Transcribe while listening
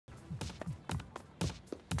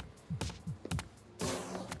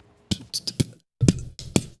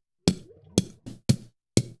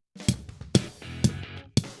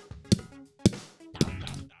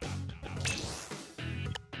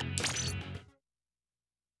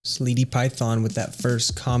Sleety Python with that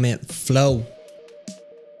first comment flow.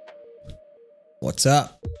 What's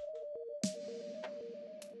up?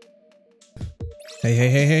 Hey, hey,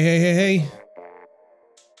 hey, hey, hey, hey, hey.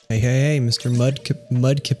 Hey, hey, hey, Mr.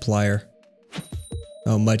 Mudkiplier.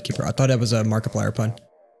 Oh, Mudkeeper. I thought that was a Markiplier pun.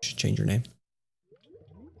 You should change your name.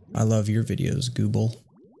 I love your videos, Google.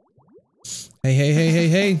 Hey, hey, hey, hey,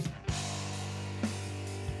 hey.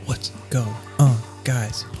 What's going on,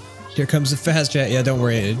 guys? Here comes the fast chat. Yeah, don't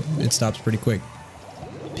worry. It stops pretty quick.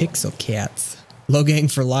 Pixel cats. Low gang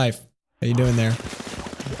for life. How you doing there?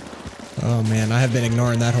 Oh man, I have been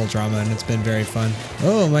ignoring that whole drama and it's been very fun.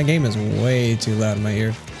 Oh, my game is way too loud in my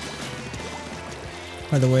ear.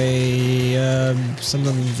 By the way,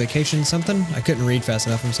 something vacation something? I couldn't read fast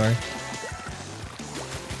enough, I'm sorry.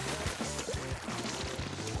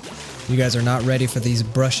 You guys are not ready for these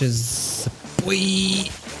brushes. Boy.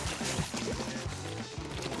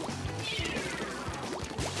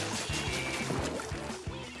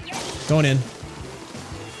 Going in.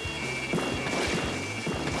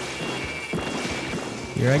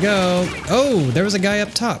 Here I go. Oh, there was a guy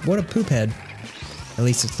up top. What a poop head. At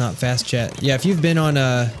least it's not fast chat. Yeah, if you've been on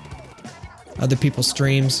other people's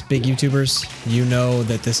streams, big YouTubers, you know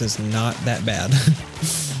that this is not that bad.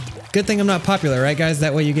 Good thing I'm not popular, right guys?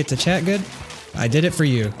 That way you get to chat good. I did it for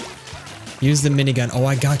you. Use the minigun. Oh,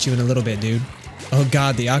 I got you in a little bit, dude. Oh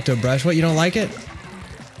god, the octo brush. What, you don't like it?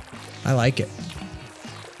 I like it.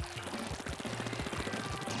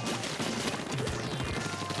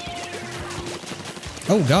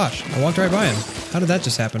 Oh gosh, I walked right by him. How did that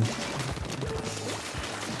just happen?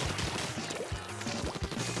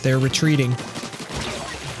 They're retreating.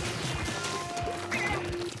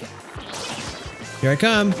 Here I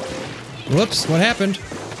come. Whoops, what happened?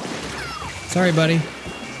 Sorry, buddy.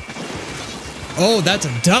 Oh, that's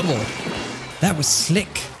a double. That was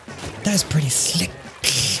slick. That's pretty slick.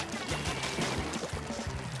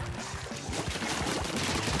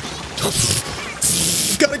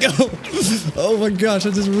 Gotta go. Oh my gosh,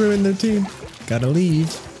 I just ruined their team. Gotta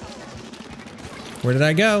leave. Where did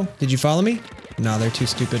I go? Did you follow me? No, they're too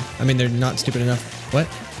stupid. I mean, they're not stupid enough. What?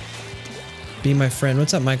 Be my friend.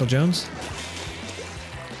 What's up, Michael Jones?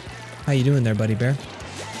 How you doing there, buddy bear?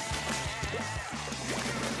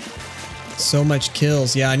 So much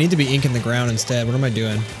kills. Yeah, I need to be inking the ground instead. What am I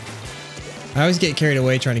doing? I always get carried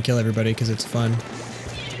away trying to kill everybody because it's fun.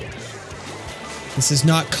 This is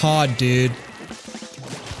not COD, dude.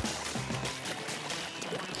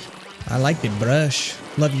 I like the brush.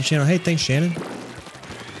 Love your channel. Hey, thanks, Shannon.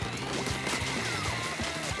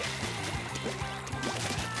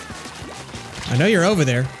 I know you're over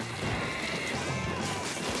there.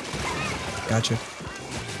 Gotcha.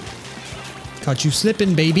 Caught you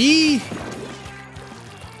slipping, baby.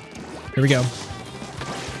 Here we go.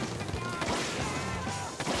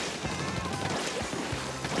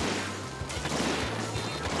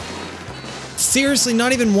 Seriously,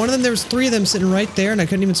 not even one of them? There was 3 of them sitting right there and I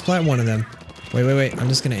couldn't even splat one of them. Wait, wait, wait. I'm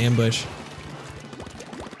just gonna ambush.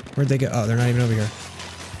 Where'd they go? Oh, they're not even over here.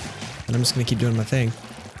 And I'm just gonna keep doing my thing.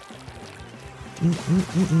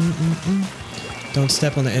 Don't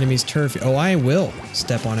step on the enemy's turf. Oh, I will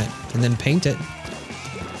step on it and then paint it.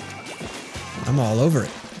 I'm all over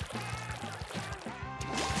it.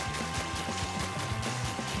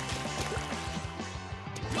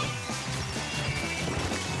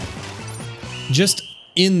 Just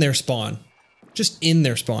in their spawn. Just in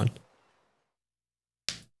their spawn.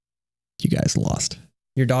 You guys lost.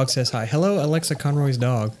 Your dog says hi. Hello, Alexa Conroy's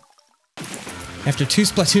dog. After 2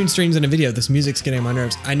 Splatoon streams and a video, this music's getting on my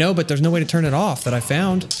nerves. I know, but there's no way to turn it off that I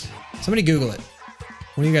found. Somebody Google it.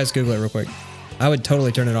 Why don't you guys Google it real quick? I would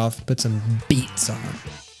totally turn it off. Put some beats on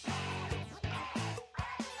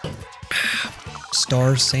it.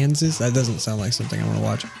 Star Sanses? That doesn't sound like something I want to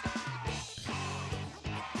watch.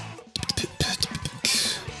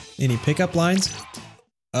 Any pickup lines?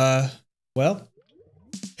 Well.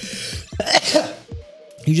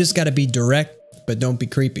 You just gotta be direct, but don't be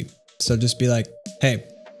creepy. So just be like, hey,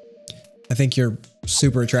 I think you're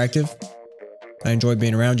super attractive. I enjoy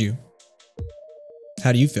being around you.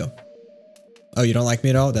 How do you feel? Oh, you don't like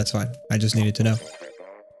me at all? That's fine. I just needed to know.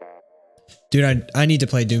 Dude, I need to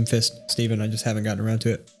play Doomfist, Steven. I just haven't gotten around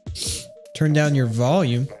to it. Turn down your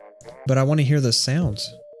volume, but I want to hear the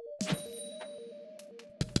sounds.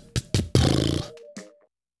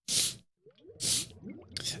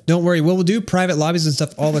 Don't worry, we'll do private lobbies and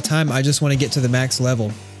stuff all the time. I just want to get to the max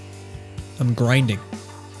level. I'm grinding.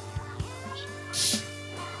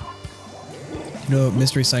 You know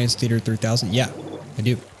Mystery Science Theater 3000? Yeah, I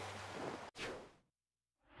do.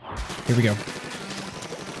 Here we go.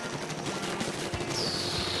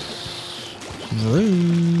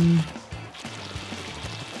 Vroom.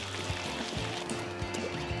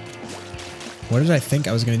 What did I think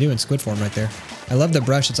I was going to do in squid form right there? I love the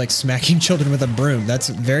brush. It's like smacking children with a broom. That's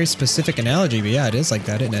a very specific analogy, but yeah, it is like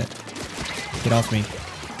that, isn't it? Get off me.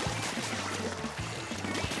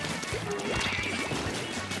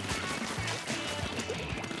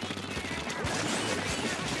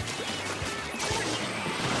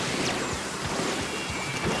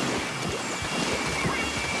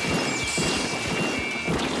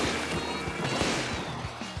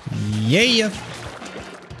 Yeah!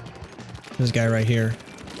 This guy right here.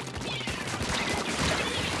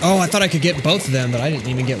 Oh, I thought I could get both of them, but I didn't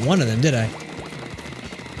even get one of them, did I?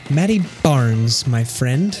 Matty Barnes, my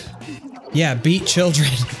friend. Yeah, beat children.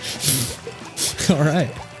 Alright.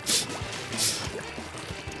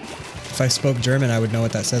 If I spoke German, I would know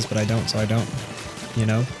what that says, but I don't, so I don't. You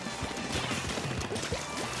know?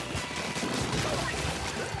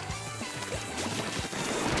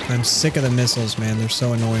 I'm sick of the missiles, man. They're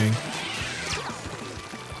so annoying.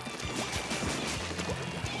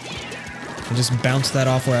 I just bounced that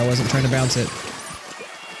off where I wasn't trying to bounce it.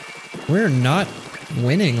 We're not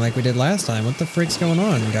winning like we did last time. What the frick's going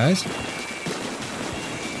on, guys?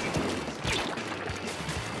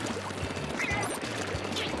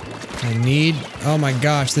 I need... Oh my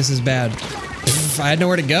gosh, this is bad. I had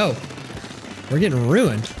nowhere to go. We're getting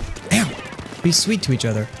ruined. Ow! Be sweet to each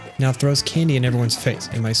other. Now throws candy in everyone's face.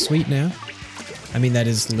 Am I sweet now? I mean, that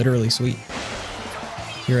is literally sweet.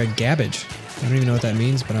 You're a gabbage. I don't even know what that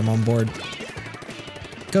means, but I'm on board.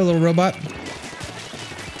 Go, little robot.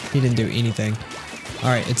 He didn't do anything.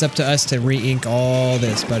 Alright, it's up to us to re-ink all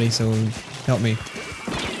this, buddy, so help me.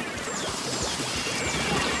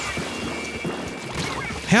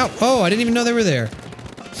 How? Oh, I didn't even know they were there.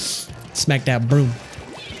 Smack that broom.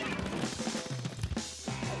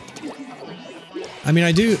 I mean,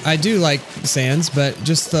 I do like Sans, but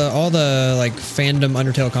just all the like fandom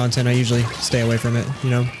Undertale content, I usually stay away from it, you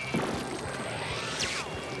know?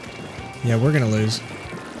 Yeah, we're gonna lose.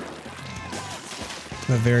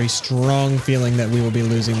 A very strong feeling that we will be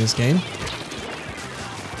losing this game.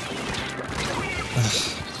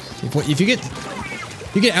 If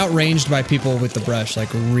you get outranged by people with the brush like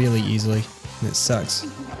really easily, and it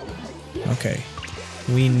sucks. Okay,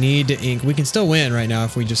 we need to ink. We can still win right now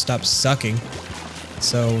if we just stop sucking.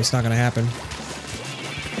 So it's not gonna happen.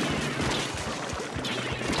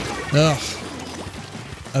 Ugh.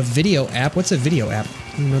 A video app? What's a video app?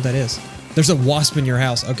 I don't know what that is. There's a wasp in your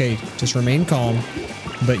house. Okay, just remain calm.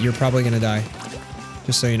 But you're probably gonna die.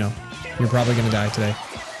 Just so you know. You're probably gonna die today.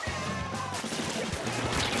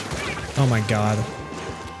 Oh my god.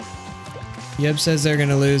 Yeb says they're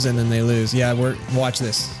gonna lose and then they lose. Yeah, watch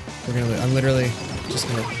this. We're gonna lose. I'm literally just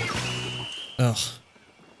gonna... Ugh.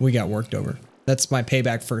 We got worked over. That's my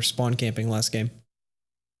payback for spawn camping last game.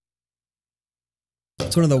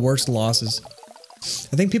 It's one of the worst losses.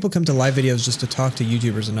 I think people come to live videos just to talk to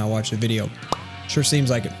YouTubers and not watch the video. Sure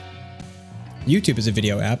seems like it. YouTube is a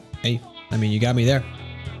video app. Hey, I mean, you got me there.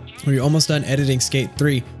 We're almost done editing Skate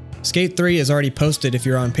 3. Skate 3 is already posted. If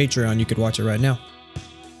you're on Patreon, you could watch it right now.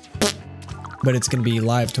 But it's going to be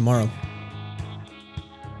live tomorrow.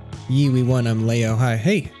 Yee, we won. I'm Leo. Hi.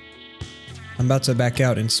 Hey. I'm about to back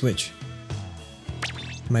out and switch.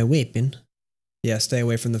 My weapon. Yeah, stay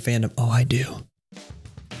away from the fandom. Oh, I do.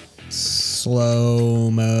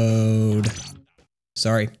 Slow mode.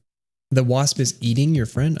 Sorry. The wasp is eating your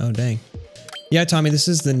friend? Oh, dang. Yeah, Tommy, this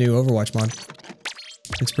is the new Overwatch mod.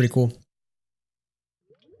 It's pretty cool.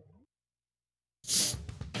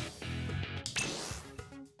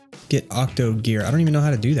 Get Octo gear. I don't even know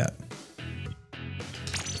how to do that.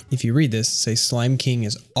 If you read this, say Slime King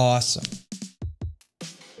is awesome.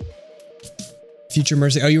 Future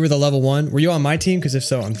Mercy. Oh, you were the level 1? Were you on my team? Because if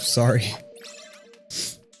so, I'm sorry.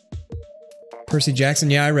 Percy Jackson.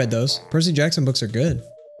 Yeah, I read those. Percy Jackson books are good.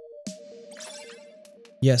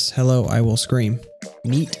 Yes, hello, I will scream.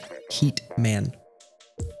 Neat Heat Man.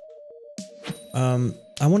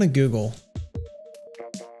 I want to Google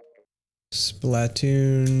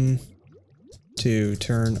Splatoon 2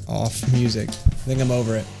 turn off music. I think I'm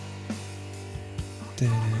over it.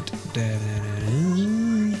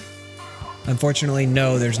 Unfortunately,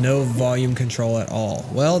 no, there's no volume control at all.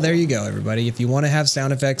 Well, there you go, everybody. If you want to have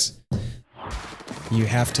sound effects, you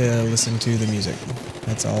have to listen to the music.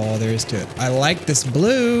 That's all there is to it. I like this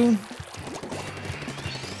blue.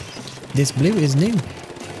 This blue is new.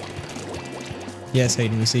 Yes,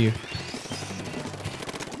 Hayden, we see you.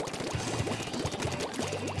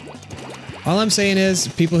 All I'm saying is,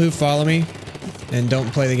 people who follow me and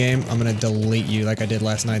don't play the game, I'm gonna delete you like I did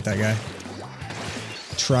last night, that guy.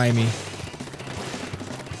 Try me.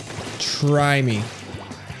 Try me.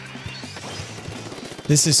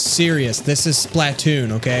 This is serious. This is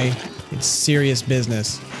Splatoon, okay? It's serious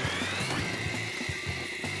business.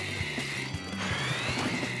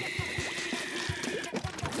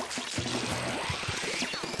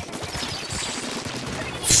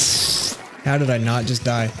 How did I not just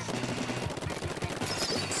die?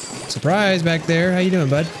 Surprise back there. How you doing,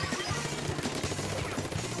 bud?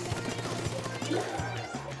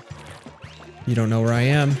 You don't know where I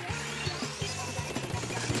am.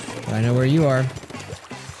 But I know where you are.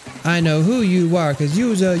 I know who you are, cause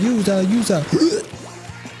you's a. Is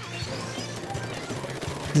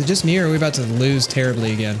it just me, or are we about to lose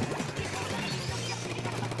terribly again?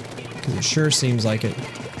 Cause it sure seems like it.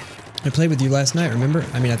 I played with you last night, remember?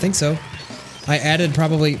 I mean, I think so. I added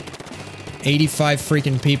probably 85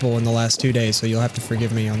 freaking people in the last 2 days, so you'll have to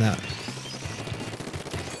forgive me on that.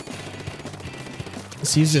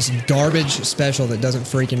 Let's use this garbage special that doesn't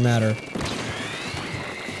freaking matter.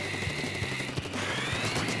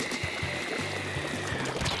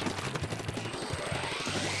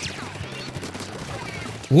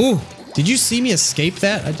 Woo! Did you see me escape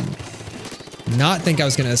that? I did not think I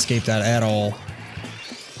was going to escape that at all.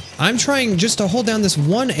 I'm trying just to hold down this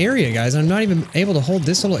one area, guys. I'm not even able to hold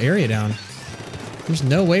this little area down. There's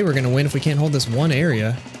no way we're going to win if we can't hold this one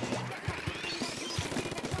area.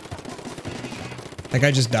 That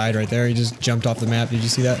guy just died right there. He just jumped off the map. Did you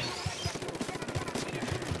see that?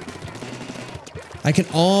 I can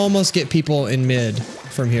almost get people in mid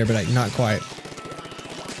from here, but not quite.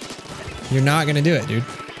 You're not going to do it, dude.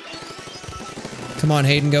 Come on,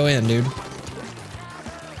 Hayden, go in, dude.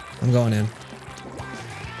 I'm going in.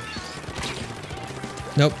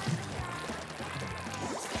 Nope.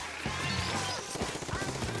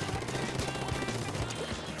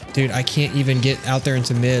 Dude, I can't even get out there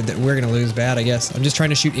into mid. That we're gonna lose bad, I guess. I'm just trying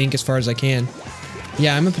to shoot ink as far as I can.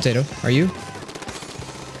 Yeah, I'm a potato. Are you?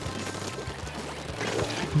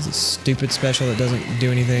 This is a stupid special that doesn't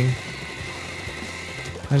do anything.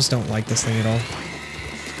 I just don't like this thing at all.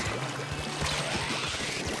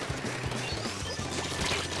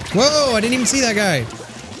 Whoa, I didn't even see that guy.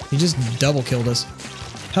 He just double killed us.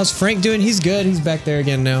 How's Frank doing? He's good. He's back there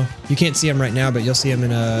again now. You can't see him right now, but you'll see him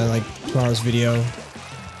in like tomorrow's video.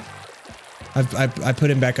 I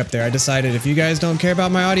put him back up there. I decided if you guys don't care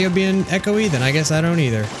about my audio being echoey, then I guess I don't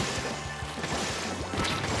either.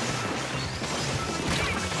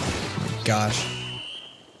 Oh my gosh.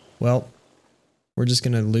 Well, we're just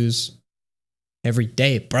gonna lose every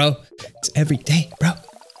day, bro. It's every day, bro.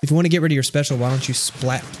 If you want to get rid of your special, why don't you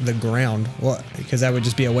splat the ground? Well, because that would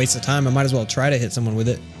just be a waste of time. I might as well try to hit someone with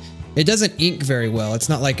it. It doesn't ink very well. It's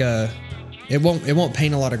not like a... It won't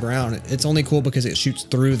paint a lot of ground. It's only cool because it shoots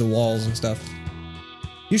through the walls and stuff.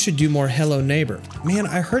 You should do more Hello Neighbor. Man,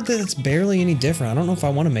 I heard that it's barely any different. I don't know if I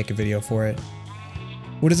want to make a video for it.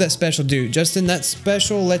 What does that special do? Justin, that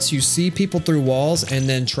special lets you see people through walls and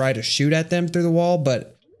then try to shoot at them through the wall,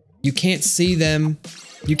 but you can't see them.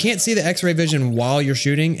 You can't see the X-ray vision while you're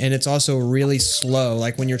shooting, and it's also really slow.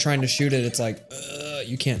 Like when you're trying to shoot it, it's like,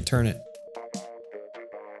 you can't turn it.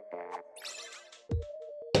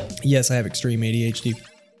 Yes, I have extreme ADHD.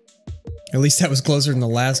 At least that was closer than the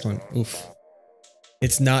last one. Oof.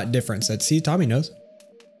 It's not different. So, see, Tommy knows.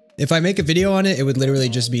 If I make a video on it, it would literally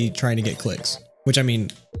just be trying to get clicks. Which, I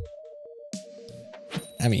mean,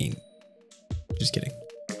 just kidding.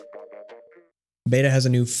 Beta has a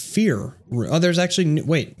new fear. Oh, there's actually new,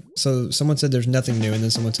 wait. So someone said there's nothing new, and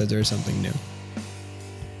then someone said there is something new.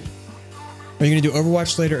 Are you gonna do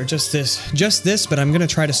Overwatch later or just this? Just this, but I'm gonna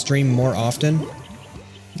try to stream more often.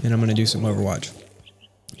 And I'm gonna do some Overwatch.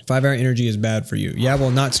 5-hour energy is bad for you. Yeah, well,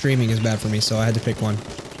 not streaming is bad for me, so I had to pick one.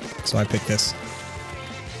 So I picked this.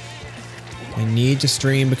 I need to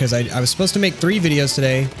stream because I was supposed to make 3 videos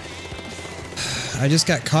today. I just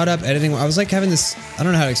got caught up editing. I was like having this, I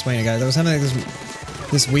don't know how to explain it, guys. I was having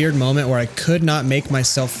like this weird moment where I could not make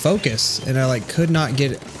myself focus, and I like could not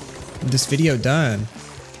get this video done.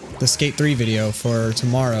 The Skate 3 video for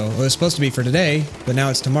tomorrow. Well, it was supposed to be for today, but now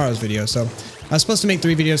it's tomorrow's video. So I was supposed to make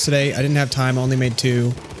 3 videos today. I didn't have time. I only made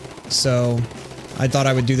 2. So I thought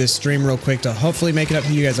I would do this stream real quick to hopefully make it up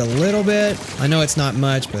to you guys a little bit. I know it's not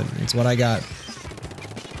much, but it's what I got.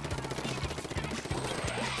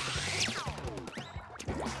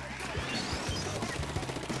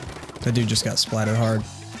 That dude just got splattered hard.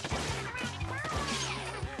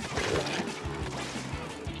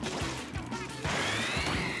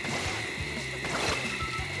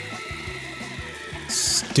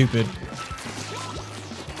 Stupid.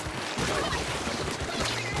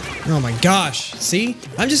 Oh my gosh. See?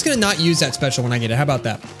 I'm just gonna not use that special when I get it. How about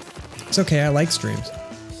that? It's okay. I like streams.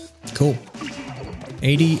 Cool.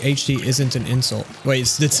 ADHD isn't an insult.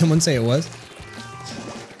 Wait, did someone say it was?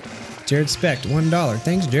 Jared Specht, $1.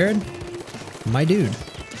 Thanks, Jared. My dude.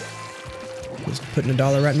 Just putting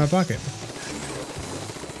 $1 right in my pocket.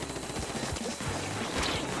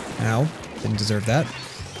 Ow. Didn't deserve that.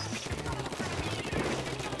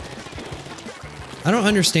 I don't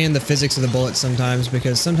understand the physics of the bullets sometimes,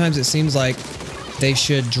 because sometimes it seems like they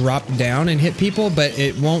should drop down and hit people, but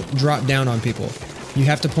it won't drop down on people. You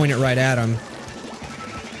have to point it right at them.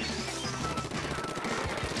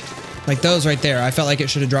 Like those right there. I felt like it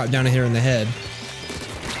should have dropped down and hit her in the head.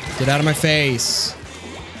 Get out of my face.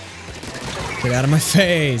 Get out of my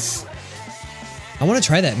face. I want to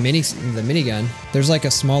try that minigun. There's like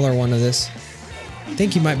a smaller one of this. I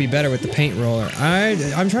think you might be better with the paint roller.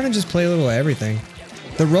 I'm trying to just play a little of everything.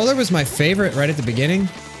 The roller was my favorite right at the beginning,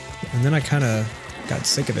 and then I kind of got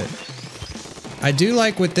sick of it. I do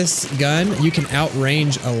like with this gun, you can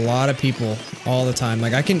outrange a lot of people all the time.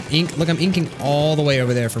 Like I can ink, look, I'm inking all the way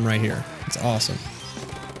over there from right here. It's awesome.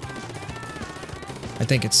 I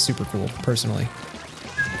think it's super cool, personally.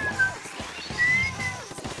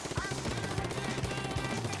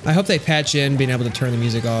 I hope they patch in being able to turn the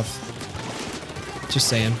music off. Just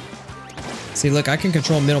saying. See, look, I can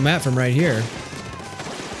control middle map from right here.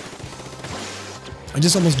 I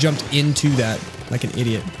just almost jumped into that like an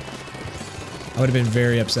idiot. I would have been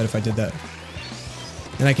very upset if I did that.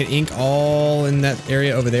 And I can ink all in that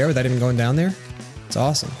area over there without even going down there. It's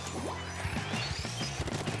awesome.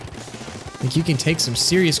 Like you can take some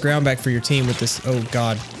serious ground back for your team with this. Oh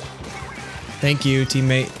God. Thank you,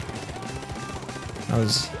 teammate. I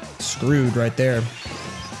was screwed right there.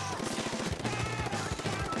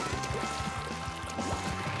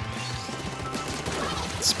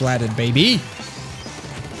 Splatted, baby.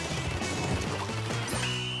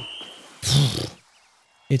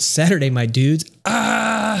 It's Saturday, my dudes.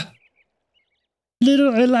 Ah!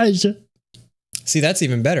 Little Elijah. See, that's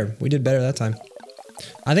even better. We did better that time.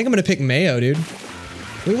 I think I'm gonna pick Mayo, dude.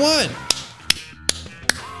 We won!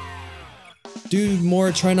 Do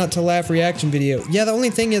more try not to laugh reaction video. Yeah, the only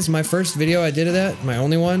thing is my first video I did of that, my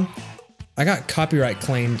only one, I got copyright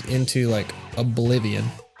claimed into like oblivion.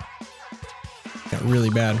 Got really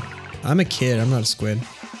bad. I'm a kid, I'm not a squid.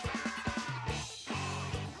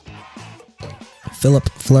 Philip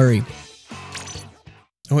Flurry.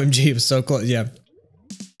 OMG, it was so close. Yeah.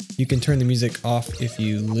 You can turn the music off if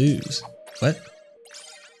you lose. What?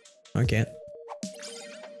 I can't.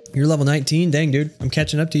 You're level 19? Dang, dude. I'm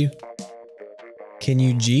catching up to you. Can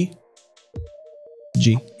you G?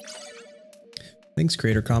 G. Thanks,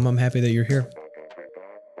 Creator Com. I'm happy that you're here.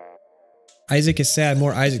 Isaac is sad.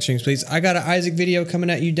 More Isaac streams, please. I got an Isaac video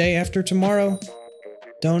coming at you day after tomorrow.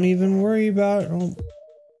 Don't even worry about it.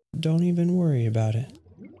 Don't even worry about it.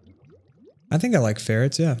 I think I like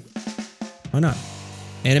ferrets, yeah. Why not?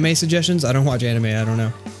 Anime suggestions? I don't watch anime, I don't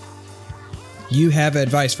know. You have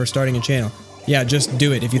advice for starting a channel. Yeah, just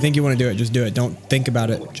do it. If you think you want to do it, just do it. Don't think about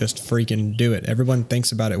it, just freaking do it. Everyone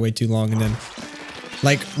thinks about it way too long, and then...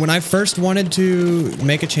 Like, when I first wanted to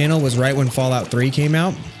make a channel was right when Fallout 3 came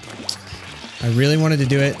out. I really wanted to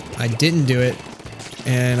do it. I didn't do it.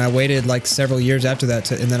 And I waited like several years after that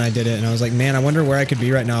and then I did it, and I was like, man, I wonder where I could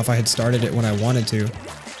be right now if I had started it when I wanted to.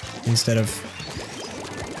 Instead of...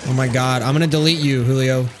 Oh my God, I'm gonna delete you,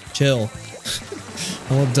 Julio. Chill.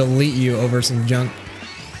 I will delete you over some junk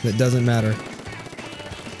that doesn't matter.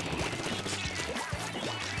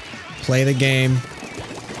 Play the game.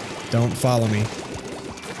 Don't follow me.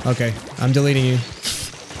 Okay, I'm deleting you.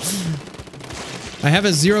 I have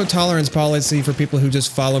a zero tolerance policy for people who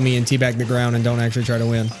just follow me and teabag the ground and don't actually try to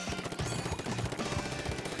win.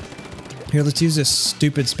 Here, let's use this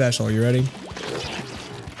stupid special. You ready?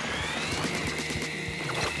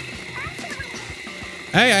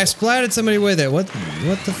 Hey, I splatted somebody with it. What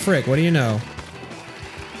the frick? What do you know?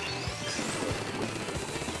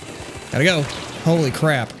 Gotta go. Holy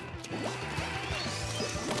crap.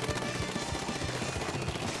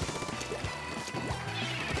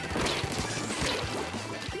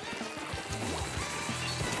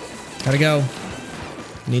 Gotta go.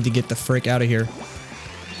 Need to get the frick out of here.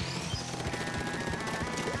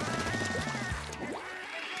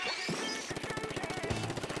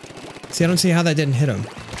 See, I don't see how that didn't hit him.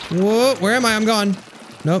 Whoa, where am I? I'm gone.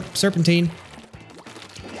 Nope, serpentine.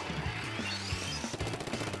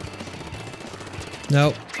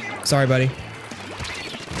 Nope. Sorry, buddy.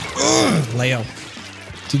 Ugh, Leo.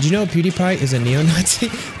 Did you know PewDiePie is a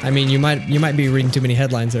neo-Nazi? I mean, you might be reading too many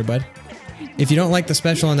headlines there, bud. If you don't like the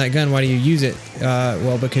special on that gun, why do you use it?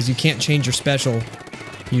 Well, because you can't change your special.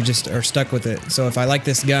 You just are stuck with it. So if I like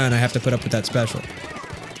this gun, I have to put up with that special.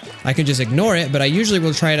 I could just ignore it, but I usually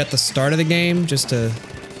will try it at the start of the game just to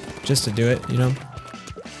do it, you know?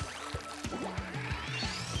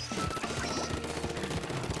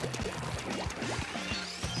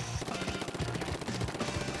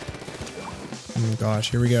 Oh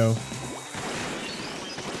gosh, here we go.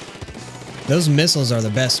 Those missiles are the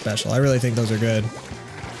best special. I really think those are good.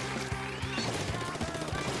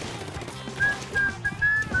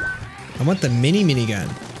 I want the mini gun.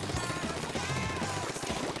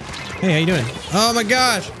 Hey, how you doing? Oh my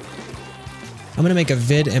gosh! I'm gonna make a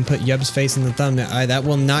vid and put Yub's face in the thumbnail. That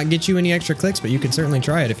will not get you any extra clicks, but you can certainly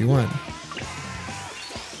try it if you want.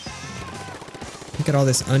 Look at all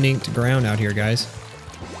this uninked ground out here, guys.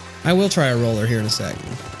 I will try a roller here in a sec.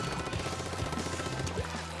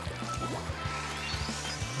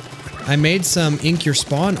 I made some ink your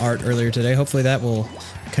spawn art earlier today. Hopefully that will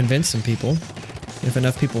convince some people. If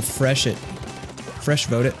enough people fresh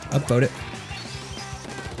vote it, upvote it.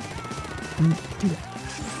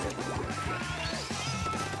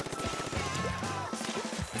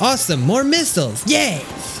 Awesome, more missiles, yay!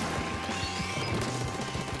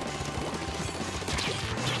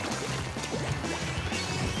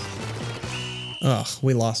 Ugh,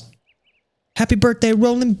 we lost. Happy birthday,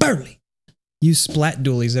 Roland Burley! You splat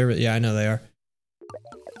dualies, they're, yeah, I know they are.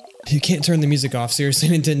 You can't turn the music off, seriously,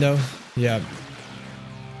 Nintendo? Yeah.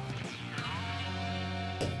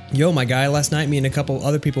 Yo, my guy, last night me and a couple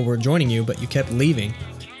other people were joining you, but you kept leaving.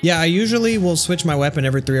 Yeah, I usually will switch my weapon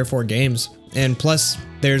every 3 or 4 games. And plus,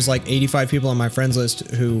 there's like 85 people on my friends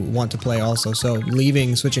list who want to play also, so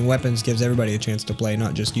leaving, switching weapons gives everybody a chance to play,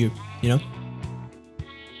 not just you, you know?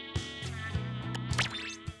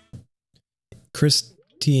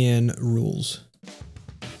 Christian rules.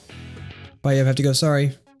 Bye, I have to go,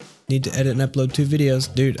 sorry. Need to edit and upload 2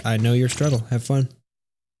 videos. Dude, I know your struggle, have fun.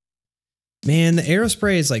 Man, the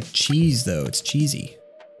Aerospray is like cheese though, it's cheesy.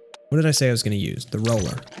 What did I say I was gonna use? The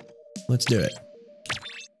roller. Let's do it.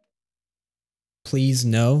 Please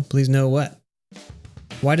no. Please no what?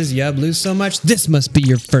 Why does Yub lose so much? This must be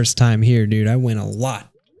your first time here, dude. I win a lot.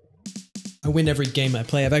 I win every game I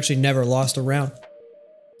play. I've actually never lost a round.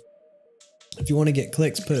 If you want to get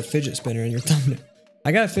clicks, put a fidget spinner in your thumbnail.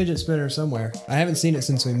 I got a fidget spinner somewhere. I haven't seen it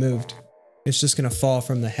since we moved. It's just gonna fall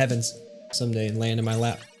from the heavens someday and land in my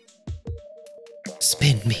lap.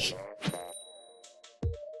 Spin me.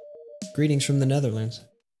 Greetings from the Netherlands.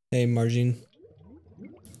 Hey, Margine.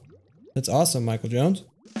 That's awesome, Michael Jones.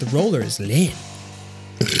 The roller is lit.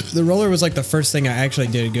 The roller was like the first thing I actually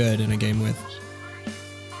did good in a game with.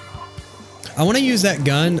 I want to use that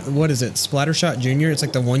gun. What is it? Splattershot Junior. It's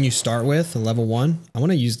like the one you start with, the level 1. I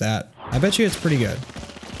want to use that. I bet you it's pretty good.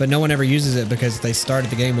 But no one ever uses it because they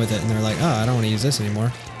started the game with it and they're like, oh, I don't want to use this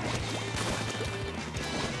anymore.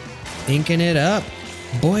 Inking it up,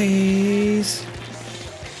 boys.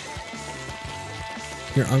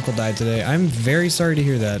 Your uncle died today. I'm very sorry to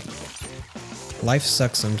hear that. Life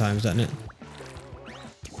sucks sometimes, doesn't it?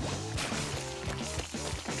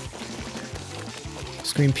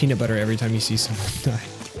 Scream peanut butter every time you see someone die.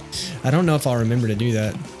 I don't know if I'll remember to do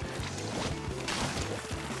that.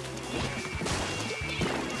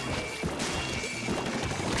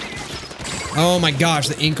 Oh my gosh,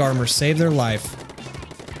 the ink armor saved their life.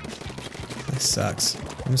 That sucks.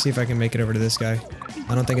 Let me see if I can make it over to this guy.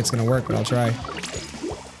 I don't think it's gonna work, but I'll try.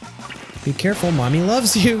 Be careful, mommy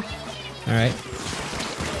loves you. Alright.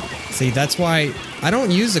 See, that's why I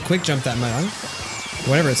don't use the quick jump that much.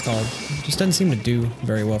 Whatever it's called. It just doesn't seem to do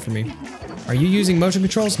very well for me. Are you using motion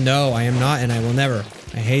controls? No, I am not, and I will never.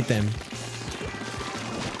 I hate them.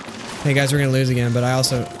 Hey guys, we're gonna lose again, but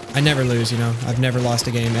I never lose, you know. I've never lost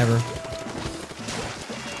a game, ever.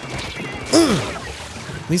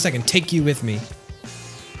 At least I can take you with me.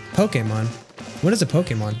 Pokemon. What is a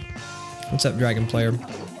Pokemon? What's up, Dragon Player?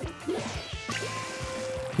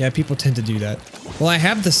 Yeah, people tend to do that. Well, I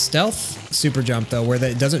have the stealth super jump, though, where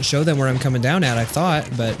it doesn't show them where I'm coming down at, I thought,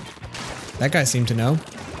 but that guy seemed to know.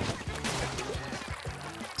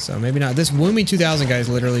 So maybe not. This Woomy 2000 guy is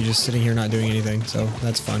literally just sitting here not doing anything, so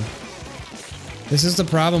that's fun. This is the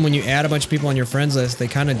problem when you add a bunch of people on your friends list. They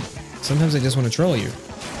kind of, sometimes they just want to troll you.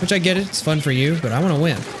 Which I get it, it's fun for you, but I want to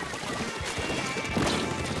win.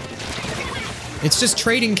 It's just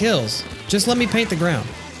trading kills. Just let me paint the ground.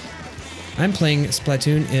 I'm playing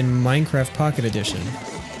Splatoon in Minecraft Pocket Edition.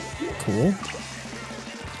 Cool.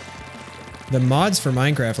 The mods for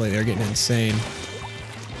Minecraft lately are getting insane.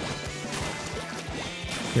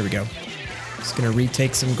 Here we go. Just gonna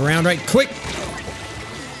retake some ground right quick.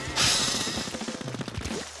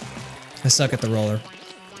 I suck at the roller.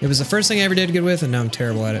 It was the first thing I ever did good with, and now I'm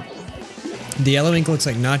terrible at it. The yellow ink looks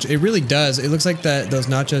like nacho. It really does. It looks like those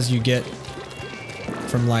nachos you get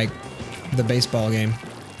from like the baseball game.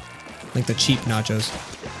 Like the cheap nachos.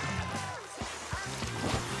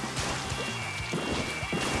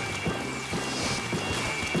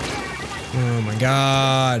 Oh my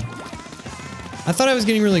god. I thought I was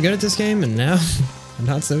getting really good at this game, and now I'm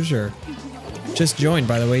not so sure. Just joined,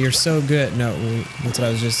 by the way. You're so good. No, that's what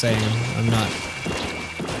I was just saying. I'm not.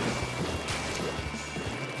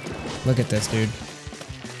 Look at this, dude.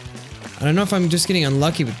 I don't know if I'm just getting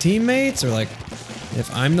unlucky with teammates, or like, if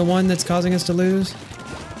I'm the one that's causing us to lose.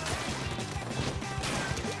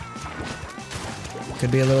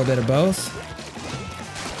 Could be a little bit of both.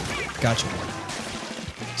 Gotcha.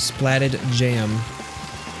 Splatted jam.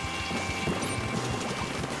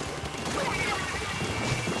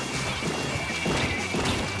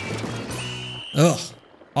 Ugh,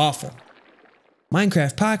 awful.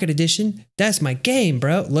 Minecraft Pocket Edition, that's my game,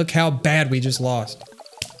 bro. Look how bad we just lost.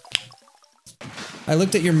 I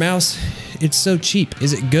looked at your mouse. It's so cheap.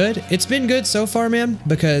 Is it good? It's been good so far, man,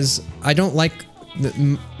 because I don't like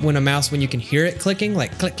when a mouse, when you can hear it clicking,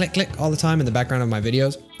 like click, click, click all the time in the background of my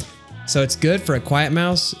videos. So it's good for a quiet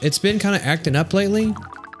mouse. It's been kind of acting up lately,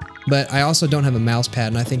 but I also don't have a mouse pad,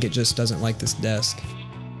 and I think it just doesn't like this desk.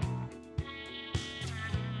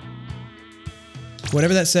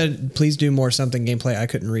 Whatever that said, please do more something gameplay. I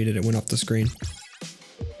couldn't read it. It went off the screen.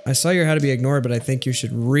 I saw your how to be ignored, but I think you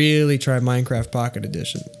should really try Minecraft Pocket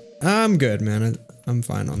Edition. I'm good, man. I'm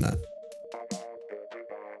fine on that.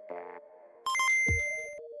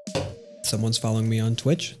 Someone's following me on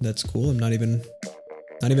Twitch. That's cool. I'm not even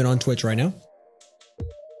on Twitch right now.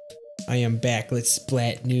 I am back. Let's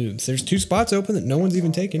splat noobs. There's 2 spots open that no one's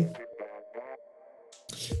even taken.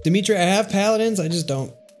 Dimitri, I have paladins. I just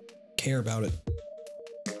don't care about it.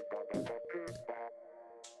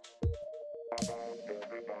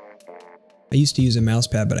 I used to use a mouse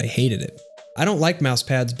pad, but I hated it. I don't like mouse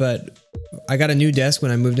pads, but I got a new desk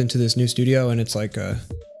when I moved into this new studio, and it's like the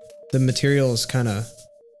material is kind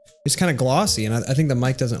of glossy, and I think the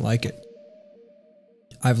mic doesn't like it.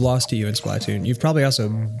 I've lost to you in Splatoon. You've probably also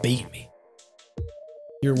beat me.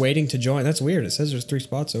 You're waiting to join. That's weird. It says there's 3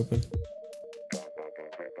 spots open.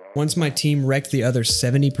 Once my team wrecked the other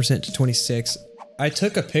 70% to 26. I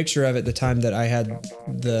took a picture of it the time that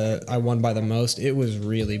I won by the most. It was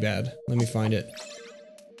really bad. Let me find it.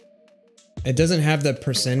 It doesn't have the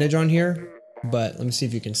percentage on here, but let me see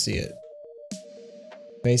if you can see it.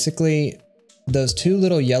 Basically, those 2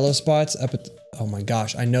 little yellow spots up at oh my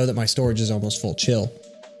gosh, I know that my storage is almost full. Chill.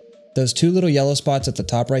 Those 2 little yellow spots at the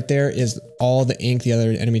top right there is all the ink the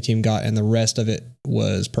other enemy team got, and the rest of it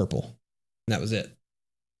was purple. And that was it.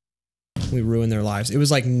 We ruined their lives. It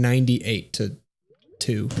was like 98 to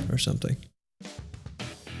 2 or something.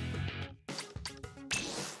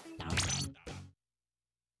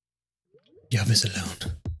 Yub is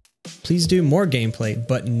alone. Please do more gameplay,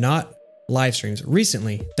 but not live streams.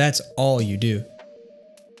 Recently, that's all you do.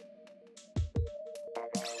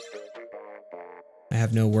 I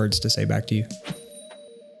have no words to say back to you.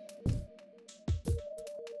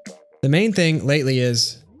 The main thing lately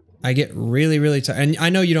is I get really, really tired. And I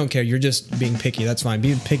know you don't care. You're just being picky. That's fine.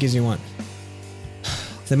 Be picky as you want.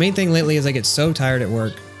 The main thing lately is I get so tired at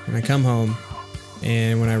work when I come home,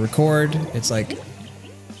 and when I record, it's like,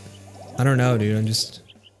 I don't know, dude. I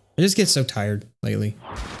just get so tired lately.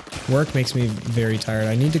 Work makes me very tired.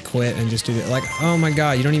 I need to quit and just do it. Like, oh my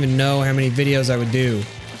God, you don't even know how many videos I would do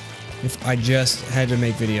if I just had to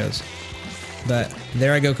make videos. But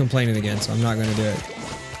there I go complaining again, so I'm not going to do it.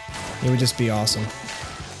 It would just be awesome.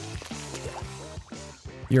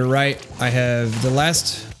 You're right. I have the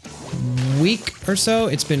last week or so,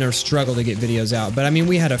 it's been a struggle to get videos out. But I mean,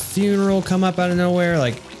 we had a funeral come up out of nowhere.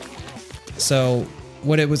 Like, so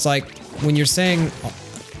what it was like when you're saying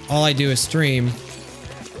all I do is stream,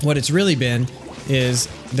 what it's really been is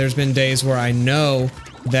there's been days where I know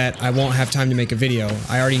that I won't have time to make a video.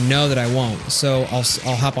 I already know that I won't. So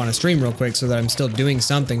I'll hop on a stream real quick so that I'm still doing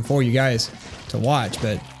something for you guys to watch.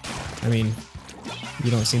 But I mean,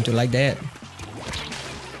 you don't seem to like that.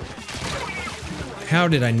 How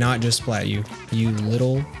did I not just splat you? You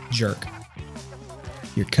little jerk.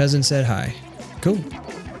 Your cousin said hi. Cool.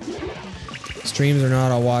 Streams or not,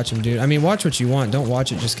 I'll watch them, dude. I mean, watch what you want. Don't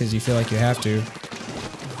watch it just because you feel like you have to.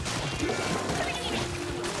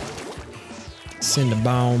 Send a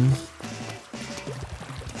bomb.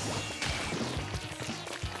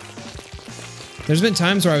 There's been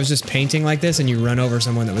times where I was just painting like this and you run over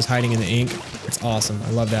someone that was hiding in the ink. It's awesome.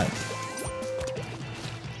 I love that.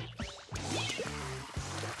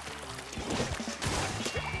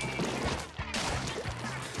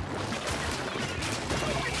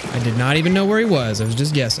 I did not even know where he was. I was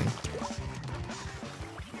just guessing.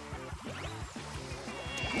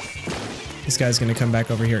 This guy's gonna come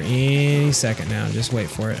back over here any second now. Just wait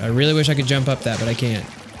for it. I really wish I could jump up that, but I can't.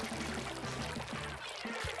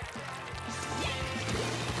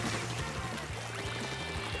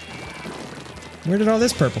 Where did all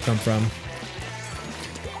this purple come from?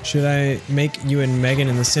 Should I make you and Megan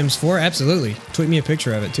in The Sims 4? Absolutely. Tweet me a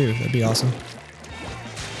picture of it too. That'd be awesome.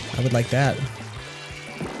 I would like that.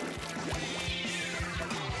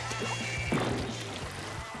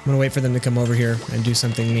 I'm gonna wait for them to come over here and do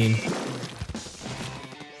something mean.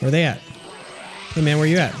 Where are they at? Hey man, where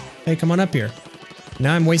you at? Hey, come on up here.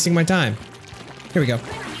 Now I'm wasting my time. Here we go.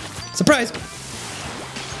 Surprise!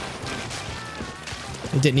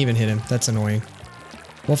 It didn't even hit him. That's annoying.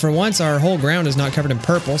 Well, for once, our whole ground is not covered in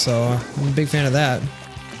purple, so I'm a big fan of that.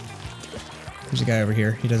 There's a guy over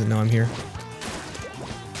here. He doesn't know I'm here.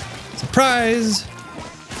 Surprise!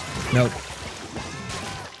 Nope.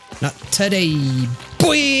 Not today,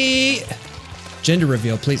 boy! Gender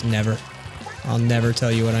reveal, please. Never. I'll never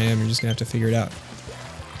tell you what I am. You're just gonna have to figure it out.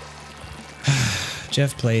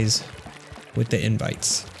 Jeff plays with the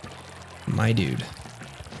invites. My dude.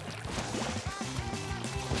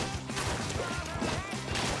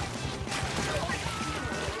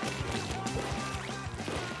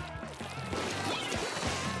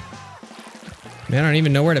 Man, I don't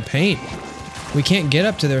even know where to paint. We can't get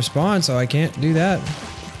up to their spawn, so I can't do that.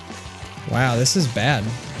 Wow, this is bad.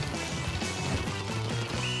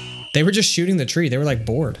 They were just shooting the tree. They were like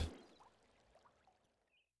bored.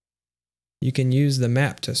 You can use the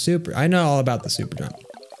map to super... I know all about the super jump.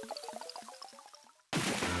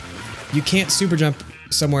 You can't super jump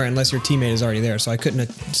somewhere unless your teammate is already there, so I couldn't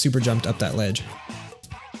have super jumped up that ledge.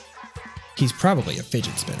 He's probably a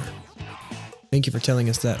fidget spinner. Thank you for telling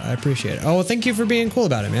us that. I appreciate it. Oh, well, thank you for being cool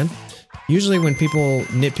about it, man. Usually when people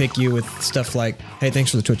nitpick you with stuff like, hey,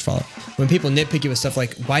 thanks for the Twitch follow. When people nitpick you with stuff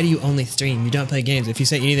like, why do you only stream? You don't play games. If you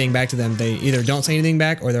say anything back to them, they either don't say anything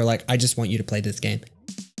back or they're like, I just want you to play this game.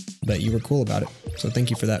 But you were cool about it. So thank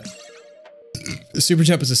you for that. The super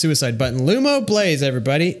jump is a suicide button. Lumo Blaze,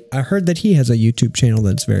 everybody. I heard that he has a YouTube channel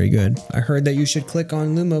that's very good. I heard that you should click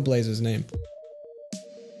on Lumo Blaze's name.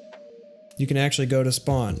 You can actually go to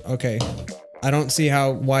spawn. Okay. I don't see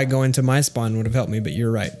why going to my spawn would have helped me, but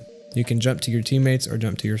you're right. You can jump to your teammates or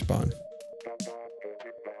jump to your spawn.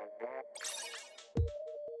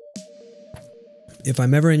 If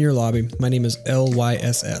I'm ever in your lobby, my name is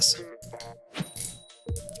LYSS.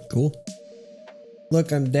 Cool.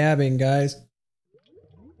 Look, I'm dabbing, guys.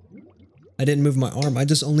 I didn't move my arm. I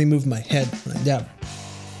just only moved my head when I dab.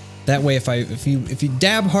 That way, if you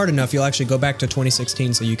dab hard enough, you'll actually go back to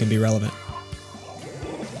 2016 so you can be relevant.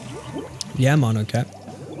 Yeah, Monocap.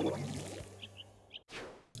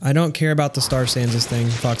 I don't care about the Star Stanzas thing,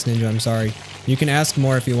 Fox Ninja, I'm sorry. You can ask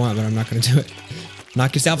more if you want, but I'm not gonna do it.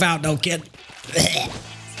 Knock yourself out, no kid.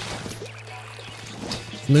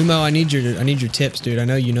 Lumo, I need your tips, dude. I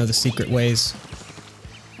know you know the secret ways.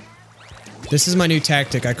 This is my new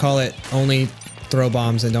tactic. I call it only throw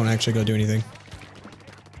bombs and don't actually go do anything.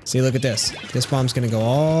 See, look at this. This bomb's gonna go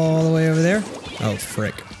all the way over there. Oh,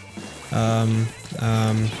 frick.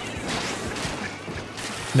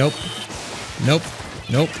 Nope. Nope.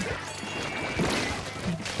 Nope.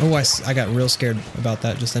 Oh, I got real scared about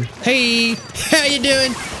that just then. Hey! How you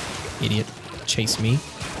doing? Idiot. Chase me.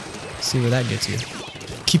 See where that gets you.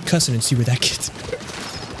 Keep cussing and see where that gets you.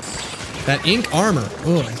 That ink armor.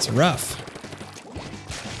 Oh, it's rough.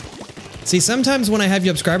 See, sometimes when I have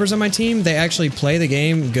subscribers on my team, they actually play the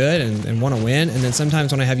game good and want to win. And then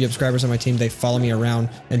sometimes when I have subscribers on my team, they follow me around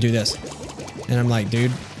and do this. And I'm like,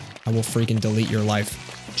 dude, I will freaking delete your life.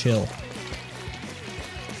 Chill.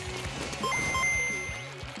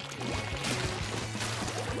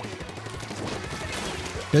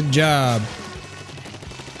 Good job.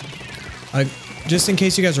 Just in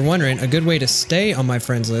case you guys are wondering, a good way to stay on my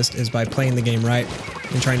friends list is by playing the game right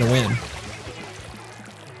and trying to win.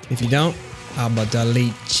 If you don't, I'll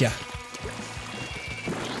delete ya.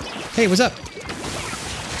 Hey, what's up?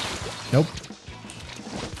 Nope.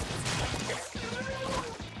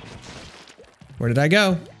 Where did I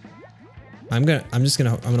go? I'm gonna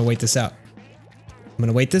wait this out. I'm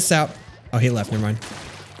gonna wait this out. Oh, he left, never mind.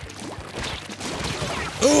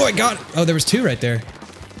 Oh, I got it. Oh, there was two right there.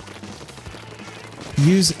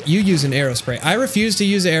 You use an aerospray. I refuse to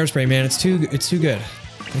use the aerospray, man. It's too good.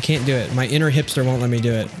 I can't do it. My inner hipster won't let me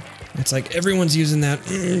do it. It's like everyone's using that.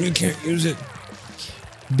 You can't use it.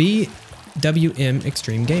 BWM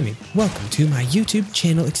Extreme Gaming. Welcome to my YouTube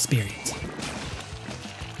channel experience.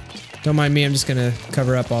 Don't mind me, I'm just gonna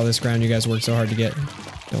cover up all this ground you guys worked so hard to get.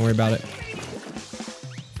 Don't worry about it.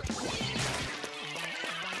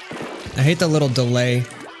 I hate the little delay.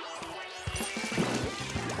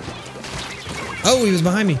 Oh, he was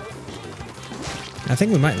behind me. I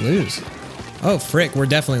think we might lose. Oh, frick, we're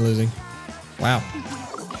definitely losing. Wow.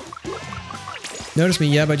 Notice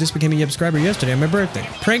me, Yub. I just became a Yub subscriber yesterday on my birthday.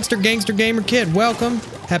 Prankster Gangster Gamer Kid, welcome.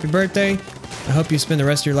 Happy birthday. I hope you spend the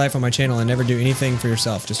rest of your life on my channel and never do anything for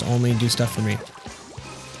yourself. Just only do stuff for me.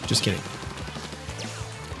 Just kidding.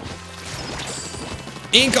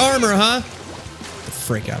 Ink armor, huh? Get the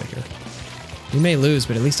frick out of here. You may lose,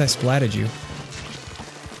 but at least I splatted you.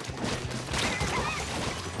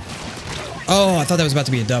 Oh, I thought that was about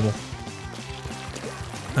to be a double.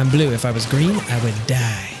 I'm blue. If I was green, I would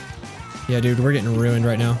die. Yeah, dude, we're getting ruined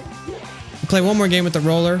right now. We'll play one more game with the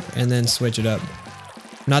roller and then switch it up.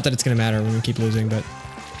 Not that it's gonna matter when we keep losing, but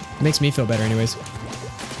it makes me feel better anyways.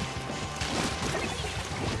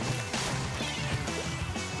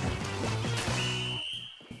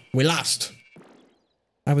 We lost.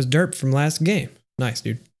 I was derped from last game. Nice,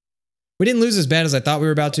 dude. We didn't lose as bad as I thought we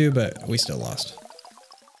were about to, but we still lost.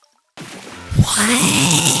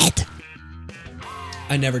 What?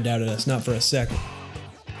 I never doubted us, not for a second.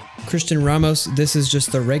 Christian Ramos, this is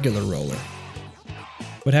just the regular roller.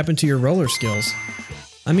 What happened to your roller skills?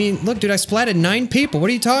 I mean, look, dude, I splatted 9 people. What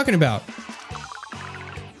are you talking about?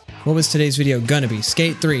 What was today's video gonna be?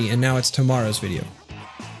 Skate 3, and now it's tomorrow's video.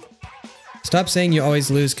 Stop saying you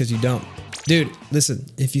always lose because you don't. Dude, listen,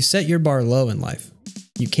 if you set your bar low in life,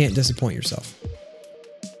 you can't disappoint yourself.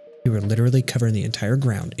 You are literally covering the entire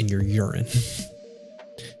ground in your urine.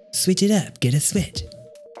 Switch it up, get a switch.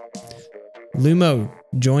 Lumo,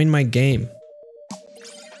 join my game.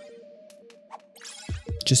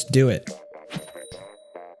 Just do it.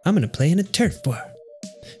 I'm gonna play in a turf war.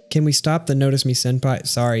 Can we stop the Notice Me Senpai?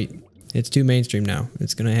 Sorry, it's too mainstream now.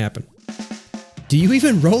 It's gonna happen. Do you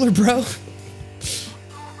even roller, bro?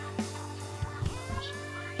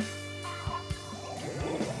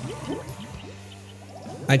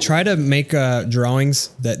 I try to make drawings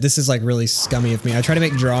that, this is like really scummy of me. I try to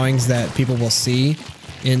make drawings that people will see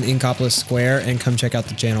in Inkopolis Square and come check out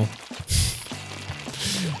the channel.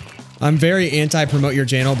 I'm very anti-promote your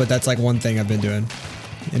channel, but that's like one thing I've been doing.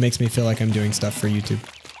 It makes me feel like I'm doing stuff for YouTube,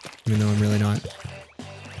 even though I'm really not.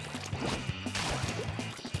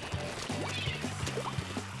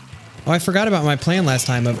 Oh, I forgot about my plan last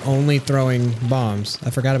time of only throwing bombs. I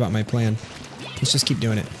forgot about my plan. Let's just keep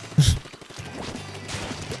doing it.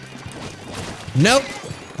 Nope!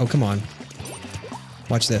 Oh, come on.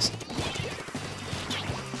 Watch this.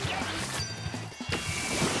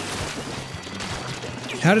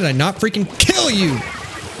 How did I not freaking kill you?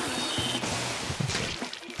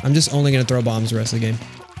 I'm just only gonna throw bombs the rest of the game.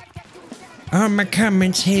 All my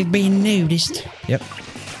comments have been noticed. Yep.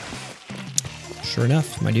 Sure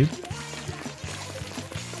enough, my dude.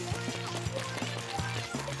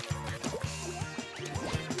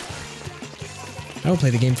 I will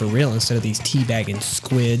play the game for real instead of these teabagging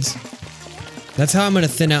squids. That's how I'm gonna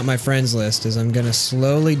thin out my friends list, is I'm gonna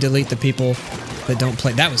slowly delete the people that don't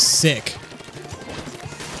play. That was sick.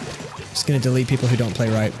 Just gonna delete people who don't play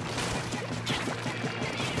right.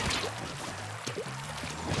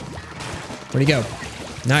 Where'd he go?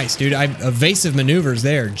 Nice, dude. Evasive maneuvers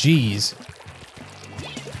there. Jeez.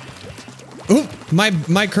 Ooh,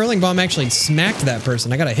 my curling bomb actually smacked that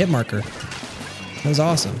person. I got a hit marker. That was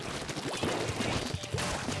awesome.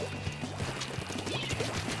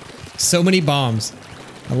 So many bombs.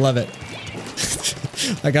 I love it.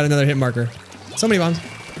 I got another hit marker. So many bombs.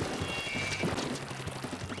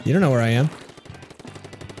 You don't know where I am.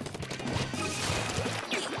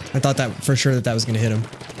 I thought that for sure that was gonna hit him.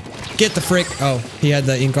 Get the frick. Oh, he had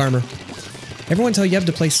the ink armor. Everyone tell Yub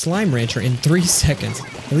to play Slime Rancher in 3 seconds.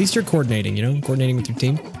 At least you're coordinating, you know? Coordinating with your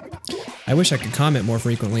team. I wish I could comment more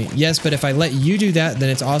frequently. Yes, but if I let you do that, then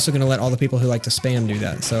it's also gonna let all the people who like to spam do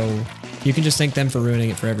that. So you can just thank them for ruining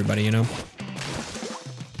it for everybody, you know?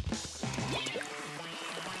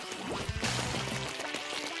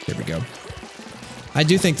 There we go. I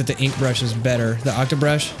do think that the ink brush is better. The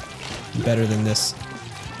Octobrush, better than this.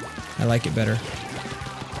 I like it better.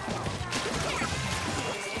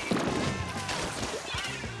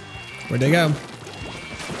 Where'd they go?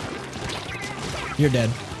 You're dead.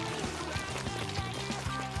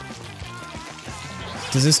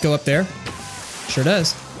 Does this go up there? Sure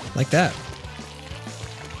does. Like that.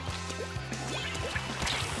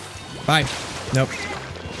 Bye. Nope.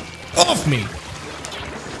 Off me!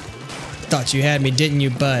 Thought you had me, didn't you,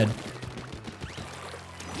 bud?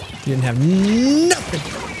 You didn't have nothing!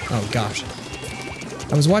 Oh, gosh.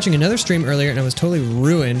 I was watching another stream earlier and I was totally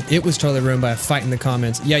ruined. It was totally ruined by a fight in the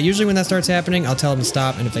comments. Yeah, usually when that starts happening, I'll tell them to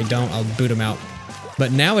stop, and if they don't, I'll boot them out.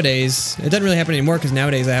 But nowadays, it doesn't really happen anymore because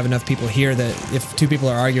nowadays I have enough people here that if 2 people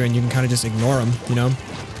are arguing, you can kind of just ignore them, you know?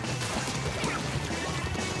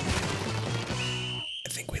 I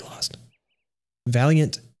think we lost.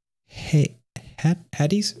 Valiant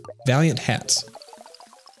Hatties? Valiant Hats.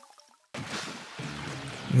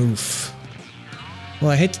 Oof. Well,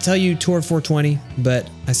 I hate to tell you Tour 420, but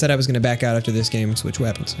I said I was going to back out after this game and switch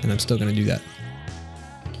weapons, and I'm still going to do that.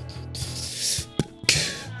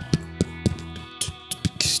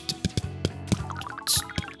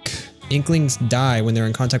 Inklings die when they're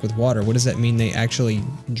in contact with water. What does that mean? They actually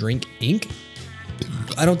drink ink?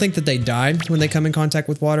 I don't think that they die when they come in contact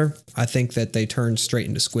with water. I think that they turn straight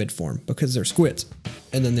into squid form because they're squids.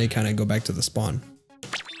 And then they kind of go back to the spawn.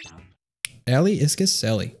 Ellie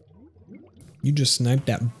Iskaseli. You just sniped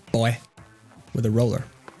that boy with a roller.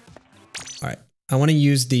 All right. I want to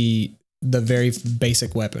use the very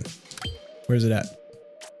basic weapon. Where's it at?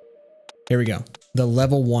 Here we go. The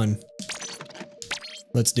level 1.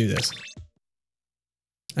 Let's do this.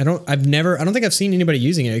 I don't think I've seen anybody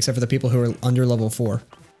using it except for the people who are under level 4.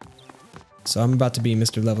 So I'm about to be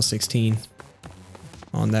Mr. Level 16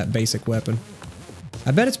 on that basic weapon.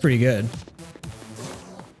 I bet it's pretty good.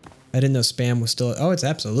 I didn't know spam was still... Oh, it's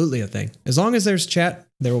absolutely a thing. As long as there's chat,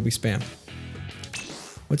 there will be spam.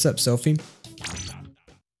 What's up, Sophie?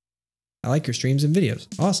 I like your streams and videos.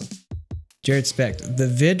 Awesome. Jared Speck. The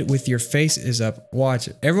vid with your face is up. Watch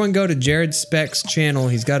it. Everyone go to Jared Speck's channel.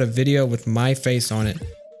 He's got a video with my face on it.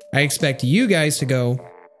 I expect you guys to go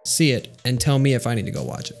see it and tell me if I need to go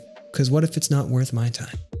watch it. Because what if it's not worth my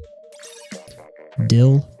time?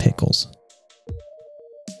 Dill pickles.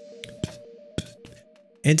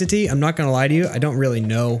 Entity, I'm not going to lie to you. I don't really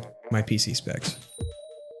know my PC specs.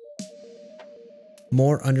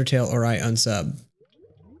 More Undertale or I unsub.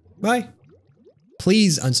 Bye.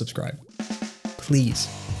 Please unsubscribe. Please.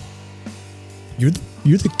 You're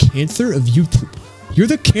the cancer of YouTube. You're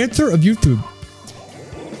the cancer of YouTube.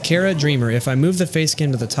 Kara Dreamer, if I move the face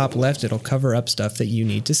scan to the top left, it'll cover up stuff that you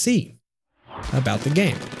need to see about the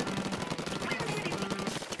game.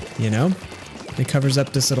 You know? It covers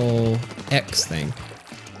up this little X thing.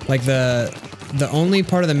 Like the only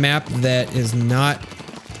part of the map that is not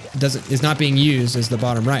being used is the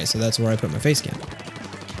bottom right, so that's where I put my face scan.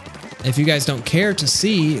 If you guys don't care to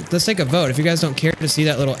see, let's take a vote. If you guys don't care to see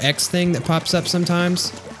that little X thing that pops up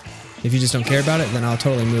sometimes, if you just don't care about it, then I'll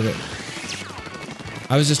totally move it.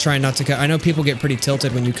 I was just trying not to I know people get pretty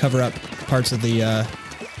tilted when you cover up parts of the, I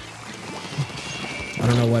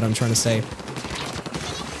don't know what I'm trying to say.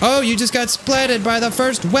 Oh, you just got splatted by the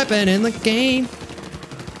first weapon in the game.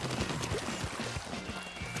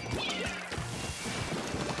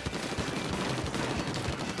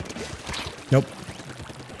 Nope.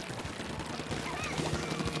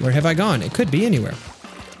 Where have I gone? It could be anywhere.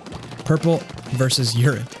 Purple versus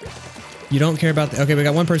urine. You don't care about the... Okay, we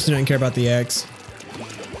got one person who doesn't care about the X.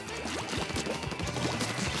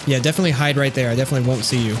 Yeah, definitely hide right there. I definitely won't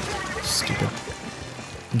see you. Stupid.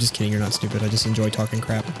 I'm just kidding, you're not stupid. I just enjoy talking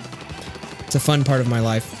crap. It's a fun part of my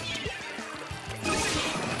life.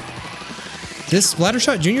 This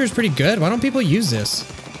Splattershot Jr. is pretty good. Why don't people use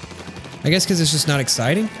this? I guess because it's just not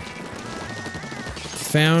exciting.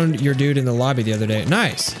 Found your dude in the lobby the other day.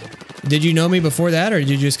 Nice. Did you know me before that, or did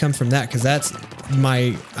you just come from that? Because that's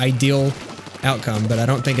my ideal outcome, but I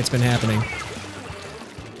don't think it's been happening.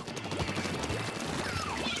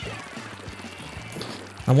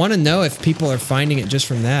 I want to know if people are finding it just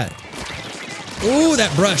from that. Ooh,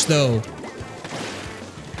 that brush, though.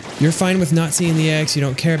 You're fine with not seeing the X. You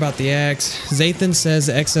don't care about the X. Zathan says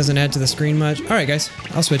the X doesn't add to the screen much. All right, guys.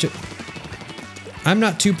 I'll switch it. I'm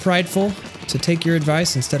not too prideful to take your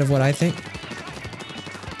advice instead of what I think.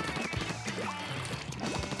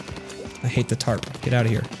 I hate the tarp. Get out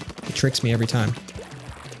of here. It tricks me every time.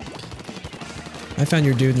 I found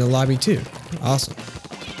your dude in the lobby too. Awesome.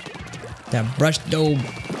 That brush dobe.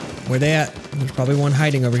 Where they at? There's probably one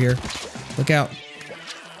hiding over here. Look out.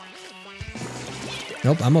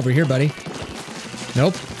 Nope, I'm over here, buddy.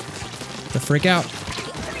 Nope. The frick out.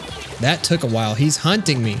 That took a while. He's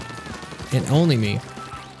hunting me. And only me.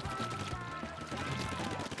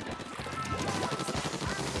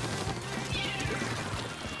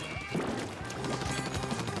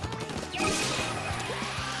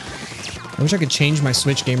 I wish I could change my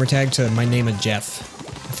Switch gamertag to my name of Jeff.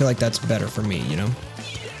 I feel like that's better for me, you know?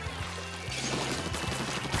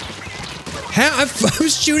 How? I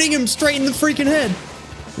was shooting him straight in the freaking head.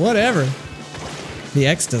 Whatever. The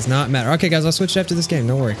X does not matter. Okay, guys, I'll switch it after this game.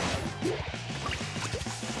 Don't worry.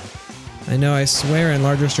 I know, I swear in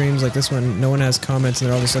larger streams like this one, no one has comments and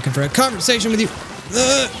they're all just looking for a conversation with you.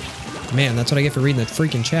 Ugh. Man, that's what I get for reading the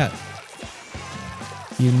freaking chat.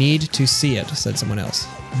 You need to see it, said someone else.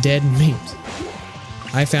 Dead memes.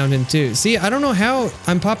 I found him too. See, I don't know how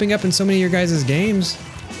I'm popping up in so many of your guys' games.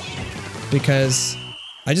 Because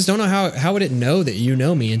I just don't know how would it know that you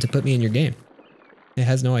know me and to put me in your game. It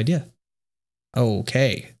has no idea.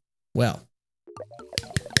 Okay. Well.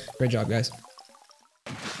 Great job, guys.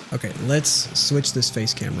 Okay, let's switch this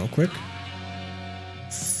face cam real quick.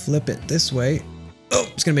 Flip it this way. Oh,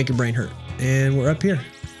 it's gonna make your brain hurt. And we're up here.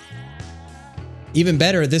 Even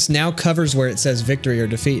better, this now covers where it says victory or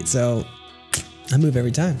defeat, so I move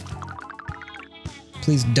every time.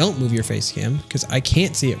 Please don't move your face cam, because I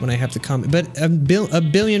can't see it when I have the comment. But a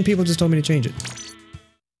billion people just told me to change it.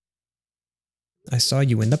 I saw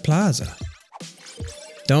you in the plaza.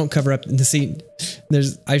 Don't cover up the seat.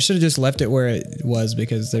 I should have just left it where it was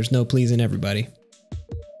because there's no pleasing everybody.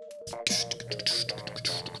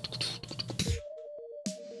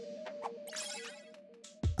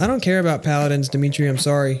 I don't care about paladins, Dimitri, I'm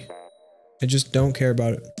sorry. I just don't care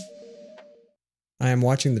about it. I am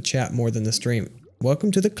watching the chat more than the stream.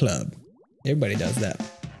 Welcome to the club. Everybody does that.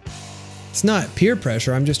 It's not peer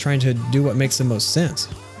pressure, I'm just trying to do what makes the most sense.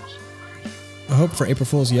 I hope for April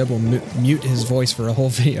Fool's Yub will mute his voice for a whole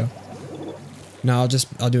video. No,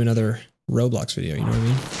 I'll do another Roblox video, you know what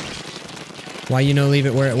I mean? Why leave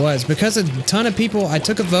it where it was? Because a ton of people, I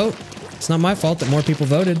took a vote. It's not my fault that more people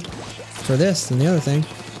voted for this than the other thing.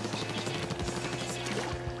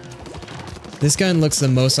 This gun looks the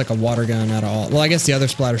most like a water gun out of all. Well, I guess the other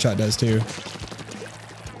splatter shot does too.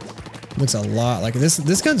 Looks a lot like this.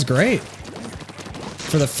 This gun's great.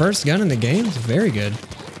 For the first gun in the game, it's very good.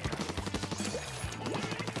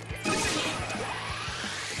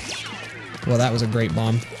 Well, that was a great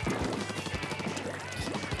bomb.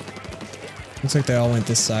 Looks like they all went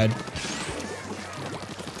this side.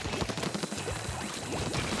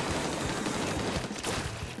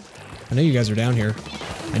 I know you guys are down here.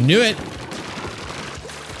 I knew it!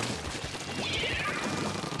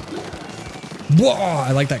 Whoa!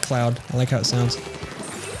 I like that cloud. I like how it sounds.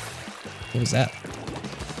 What was that?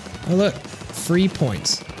 Oh look, free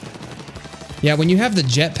points. Yeah, when you have the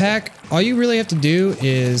jetpack, all you really have to do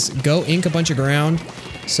is go ink a bunch of ground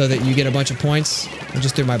so that you get a bunch of points. I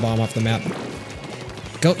just threw my bomb off the map.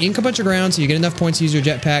 Go ink a bunch of ground so you get enough points to use your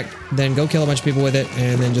jetpack, then go kill a bunch of people with it,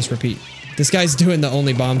 and then just repeat. This guy's doing the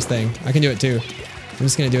only bombs thing. I can do it too. I'm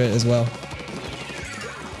just gonna do it as well.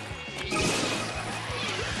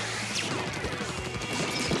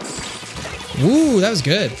 Woo, that was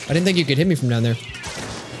good. I didn't think you could hit me from down there.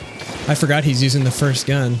 I forgot he's using the first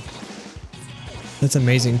gun. That's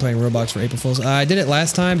amazing playing Roblox for April Fools. I did it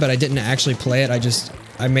last time, but I didn't actually play it.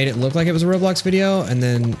 I made it look like it was a Roblox video, and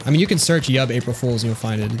then, I mean, you can search Yub April Fools and you'll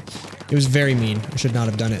find it. It was very mean. I should not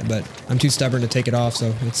have done it, but I'm too stubborn to take it off,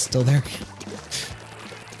 so it's still there.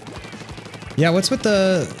 Yeah, what's with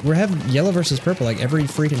the... We have yellow versus purple like every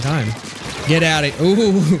freaking time. Get out of...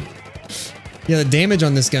 Ooh! Yeah, the damage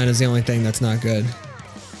on this gun is the only thing that's not good.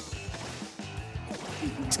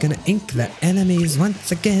 It's gonna ink the enemies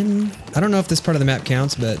once again. I don't know if this part of the map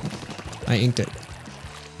counts, but I inked it.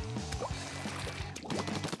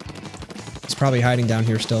 It's probably hiding down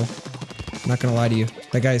here still. I'm not gonna lie to you.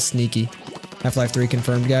 That guy is sneaky. Half-Life 3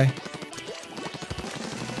 confirmed guy.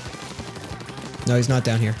 No, he's not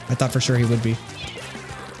down here. I thought for sure he would be.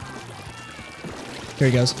 Here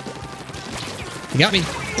he goes. He got me.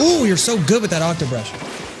 Ooh, you're so good with that octobrush.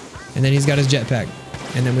 And then he's got his jetpack.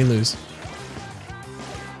 And then we lose.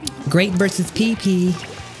 Great versus PP.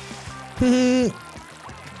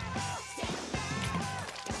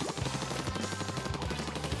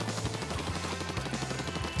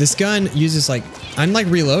 This gun uses like... I'm like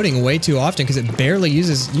reloading way too often because it barely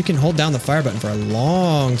uses... You can hold down the fire button for a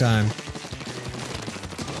long time.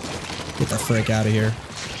 Get the frick out of here.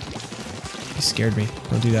 You scared me.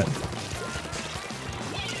 Don't do that.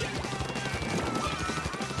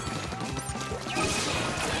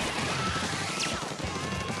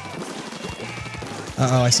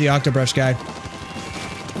 Uh-oh, I see Octobrush guy.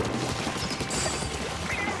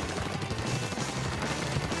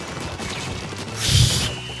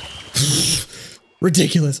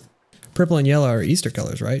 Ridiculous. Purple and yellow are Easter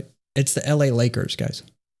colors, right? It's the LA Lakers, guys.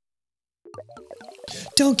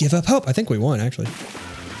 Don't give up hope. I think we won, actually.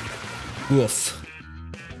 Woof.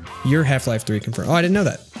 You're Half-Life 3 confirmed. Oh, I didn't know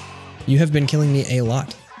that. You have been killing me a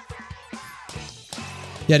lot.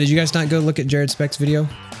 Yeah, did you guys not go look at Jared Speck's video?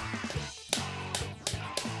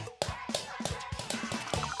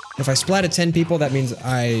 If I splatted 10 people, that means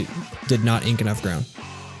I did not ink enough ground.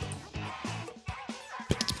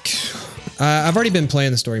 I've already been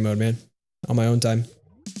playing the story mode, man. On my own time.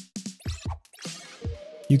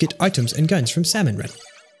 You get items and guns from Salmon Run.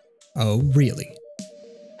 Oh, really?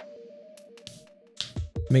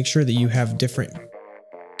 Make sure that you have different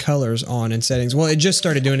colors on in settings. Well, it just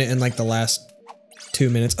started doing it in like the last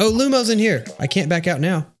 2 minutes. Oh, Lumo's in here. I can't back out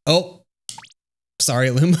now. Oh, sorry,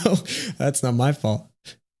 Lumo. That's not my fault.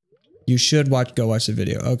 You should go watch the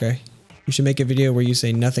video. Okay. You should make a video where you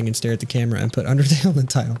say nothing and stare at the camera and put Undertale in the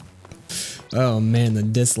title. Oh man, the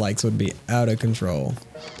dislikes would be out of control.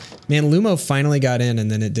 Man, Lumo finally got in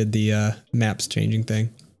and then it did the maps changing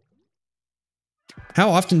thing. How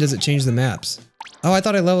often does it change the maps? Oh, I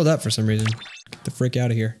thought I leveled up for some reason. Get the frick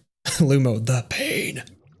out of here. Lumo, the pain.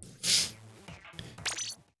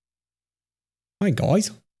 Hi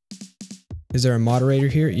guys. Is there a moderator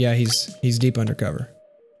here? Yeah, he's deep undercover.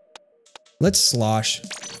 Let's slosh.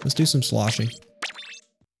 Let's do some sloshing.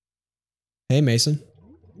 Hey, Mason.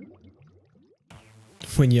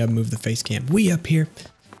 When you move the face cam. We up here.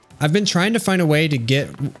 I've been trying to find a way to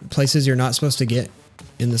get places you're not supposed to get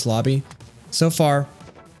in this lobby. So far,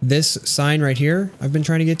 this sign right here, I've been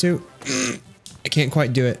trying to get to. I can't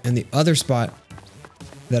quite do it. And the other spot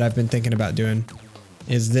that I've been thinking about doing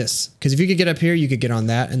is this. Because if you could get up here, you could get on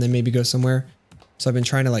that and then maybe go somewhere. So I've been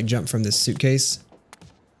trying to like jump from this suitcase.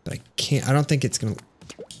 But I can't, I don't think it's gonna,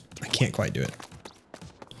 I can't quite do it.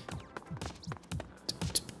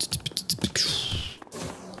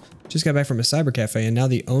 Just got back from a cyber cafe and now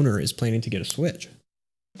the owner is planning to get a Switch.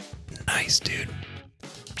 Nice, dude.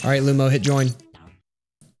 All right, Lumo, hit join.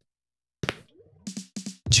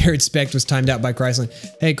 Jared Specht was timed out by Chrysler.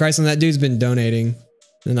 Hey, Chrysler, that dude's been donating.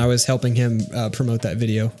 And I was helping him promote that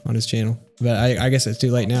video on his channel. But I guess it's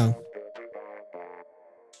too late now.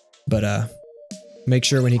 But make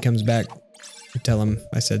sure when he comes back, tell him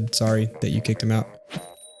I said sorry that you kicked him out.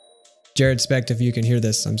 Jared Specht, if you can hear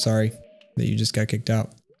this, I'm sorry that you just got kicked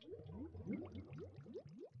out.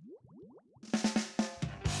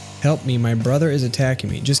 Help me, my brother is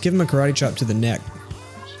attacking me. Just give him a karate chop to the neck.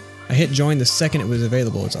 I hit join the second it was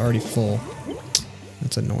available. It's already full.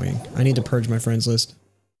 That's annoying. I need to purge my friends list.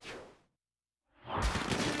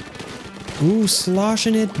 Ooh,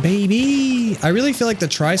 sloshing it, baby. I really feel like the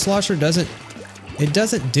tri-slosher doesn't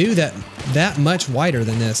do that much wider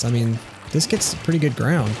than this. I mean, this gets pretty good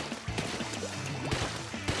ground.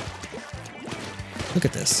 Look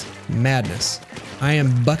at this. Madness. I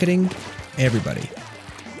am bucketing everybody.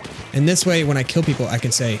 And this way, when I kill people, I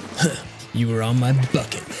can say, huh, you were on my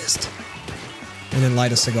bucket list. And then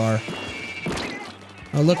light a cigar.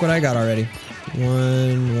 Oh, look what I got already.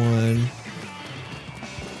 One.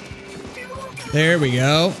 There we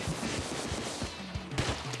go.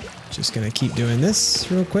 Just gonna keep doing this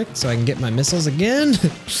real quick so I can get my missiles again.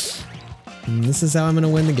 And this is how I'm gonna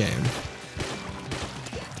win the game.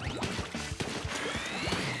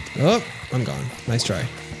 Oh, I'm gone. Nice try.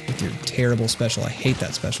 With your terrible special. I hate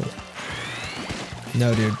that special.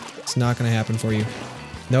 No, dude. It's not gonna happen for you.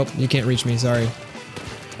 Nope, you can't reach me. Sorry.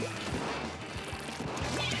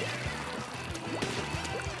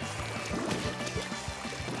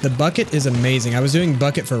 The bucket is amazing. I was doing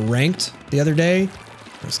bucket for ranked the other day.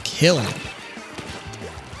 I was killing it.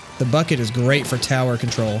 The bucket is great for tower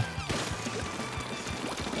control.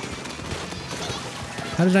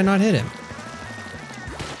 How did I not hit him?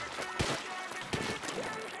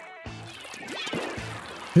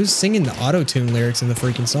 Who's singing the auto-tune lyrics in the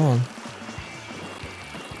freaking song?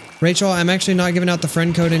 Rachel, I'm actually not giving out the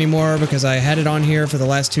friend code anymore because I had it on here for the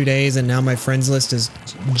last 2 days and now my friends list is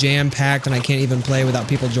jam-packed and I can't even play without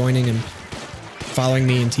people joining and following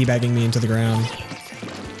me and teabagging me into the ground.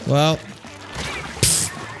 Well,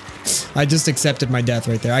 I just accepted my death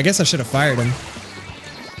right there. I guess I should have fired him.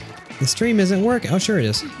 The stream isn't working. Oh, sure it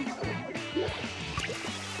is.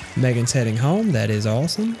 Megan's heading home. That is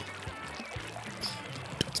awesome.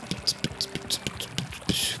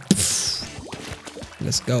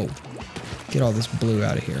 Let's go. Get all this blue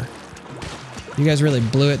out of here. You guys really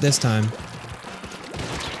blew it this time.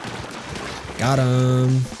 Got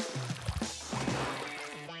him.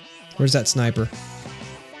 Where's that sniper?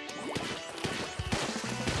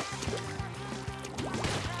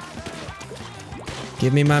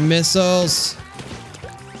 Give me my missiles.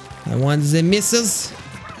 I want the missiles.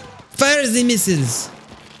 Fire the missiles.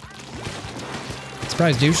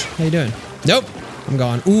 Surprise, douche. How you doing? Nope. I'm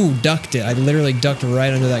gone. Ooh, ducked it. I literally ducked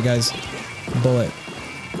right under that guy's bullet.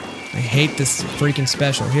 I hate this freaking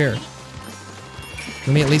special. Here.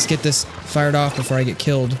 Let me at least get this fired off before I get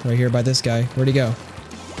killed right here by this guy. Where'd he go?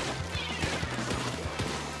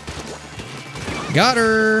 Got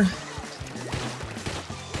her!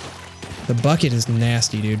 The bucket is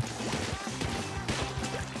nasty, dude.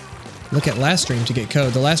 Look at last stream to get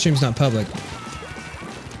code. The last stream's not public.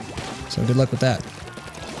 So good luck with that.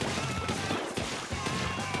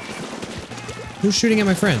 Who's shooting at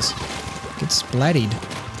my friends? Get splatted.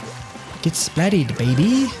 Get splatted,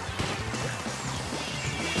 baby.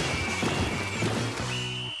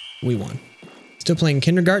 We won. Still playing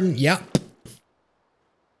kindergarten? Yep.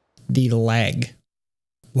 The lag.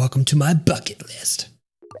 Welcome to my bucket list.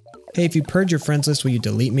 Hey, if you purge your friends list, will you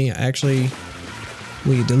delete me?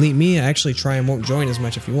 Will you delete me? I actually try and won't join as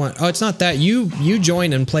much if you want. Oh, it's not that. You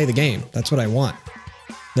join and play the game. That's what I want.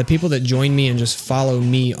 The people that join me and just follow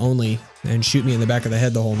me only and shoot me in the back of the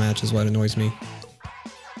head the whole match is what annoys me.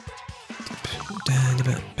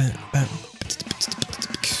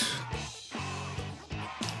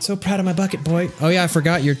 So proud of my bucket boy. Oh yeah, I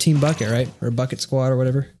forgot you're Team Bucket, right? Or Bucket Squad or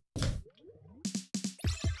whatever.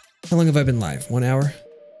 How long have I been live? 1 hour?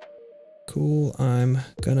 Cool, I'm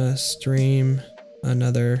gonna stream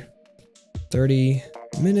another 30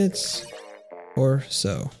 minutes or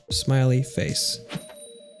so. Smiley face.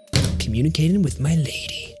 Communicating with my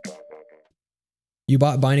lady. You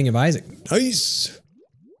bought Binding of Isaac. Nice!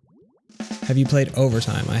 Have you played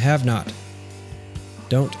Overtime? I have not.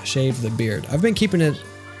 Don't shave the beard. I've been keeping it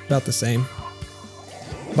about the same.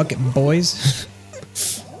 Bucket boys.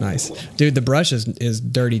 Nice. Dude, the brush is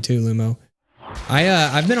dirty too, Lumo.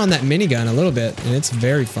 I've been on that minigun a little bit, and it's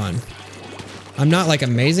very fun. I'm not like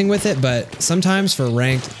amazing with it, but sometimes for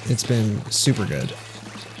ranked, it's been super good.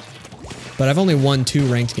 But I've only won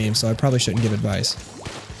 2 ranked games, so I probably shouldn't give advice.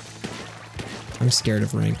 I'm scared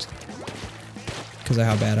of ranked because of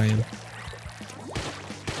how bad I am.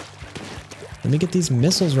 Let me get these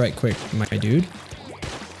missiles right quick, my dude.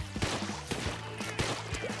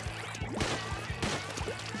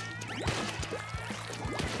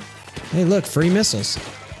 Hey, look, free missiles.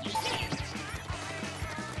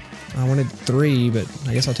 I wanted 3, but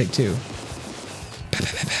I guess I'll take 2. Pow,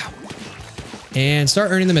 pow, pow, pow. And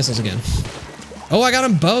start earning the missiles again. Oh, I got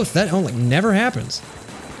them both. That only never happens.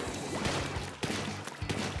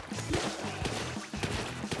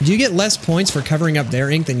 Do you get less points for covering up their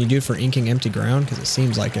ink than you do for inking empty ground? Because it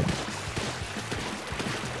seems like it.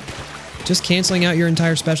 Just canceling out your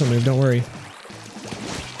entire special move, don't worry.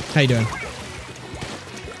 How you doing?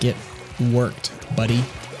 Get worked, buddy.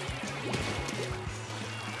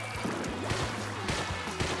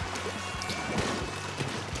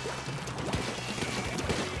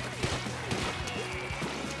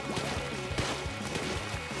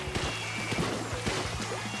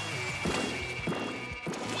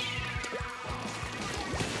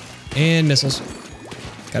 And missiles.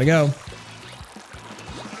 Gotta go.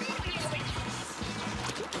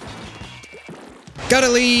 Gotta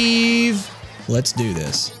leave. Let's do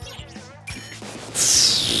this.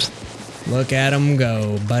 Look at them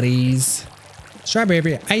go, buddies.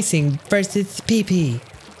 Strawberry icing versus PP.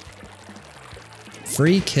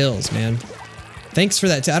 Free kills, man. Thanks for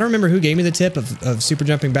that. I don't remember who gave me the tip of super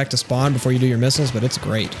jumping back to spawn before you do your missiles, but it's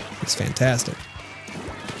great. It's fantastic.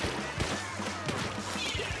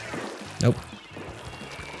 Nope.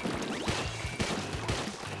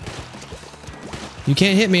 You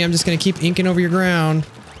can't hit me. I'm just going to keep inking over your ground.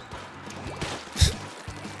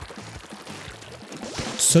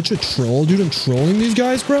 Such a troll, dude. I'm trolling these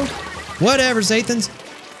guys, bro. Whatever, Zathans.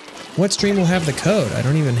 What stream will have the code? I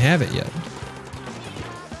don't even have it yet.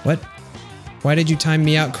 What? Why did you time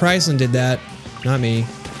me out? Chrysler did that. Not me.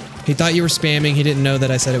 He thought you were spamming. He didn't know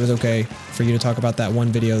that I said it was okay for you to talk about that one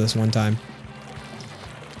video this one time.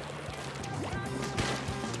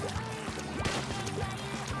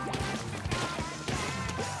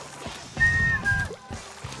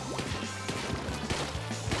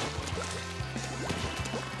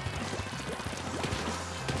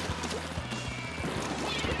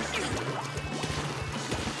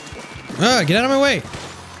 Get out of my way.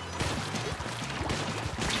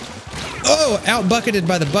 Oh, out bucketed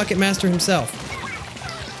by the bucket master himself.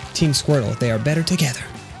 Team Squirtle, they are better together.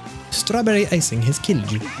 Strawberry icing has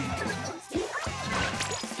killed you. Here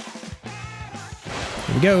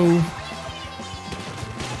we go.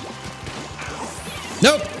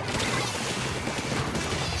 Nope.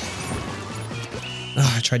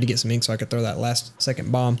 Oh, I tried to get some ink so I could throw that last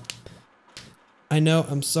second bomb. I know,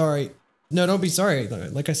 I'm sorry. No, don't be sorry.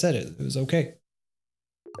 Like I said, it was okay.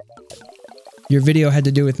 Your video had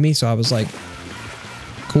to do with me, so I was like,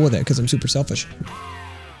 cool with it, because I'm super selfish.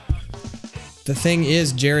 The thing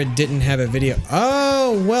is, Jared didn't have a video.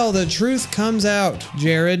 Oh, well, the truth comes out,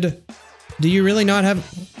 Jared. Do you really not have...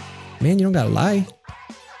 Man, you don't gotta lie.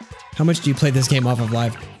 How much do you play this game off of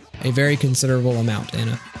live? A very considerable amount,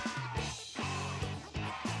 Anna.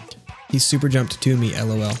 He super jumped to me,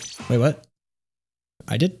 LOL. Wait, what?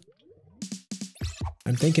 I did?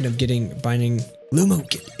 I'm thinking of getting binding. Lumo,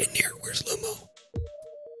 get in here. Where's Lumo?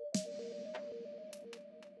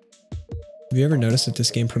 Have you ever noticed that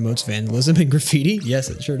this game promotes vandalism and graffiti? Yes,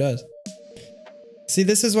 it sure does. See,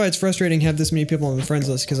 this is why it's frustrating to have this many people on the friends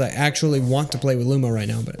list, because I actually want to play with Lumo right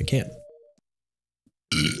now, but I can't.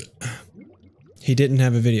 He didn't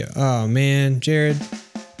have a video. Oh man, Jared.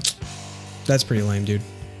 That's pretty lame, dude.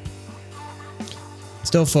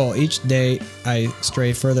 Still full. Each day I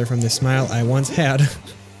stray further from the smile I once had.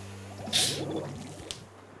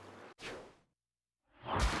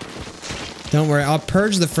 Don't worry, I'll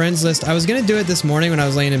purge the friends list. I was gonna do it this morning when I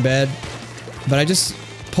was laying in bed, but I just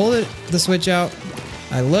pulled the Switch out.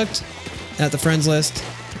 I looked at the friends list,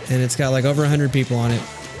 and it's got like over 100 people on it.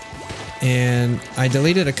 And I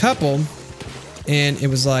deleted a couple, and it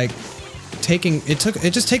was like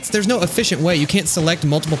there's no efficient way. You can't select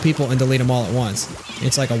multiple people and delete them all at once.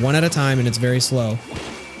 It's like a one at a time, and it's very slow.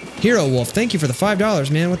 Hero Wolf, thank you for the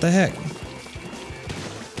 $5, man. What the heck?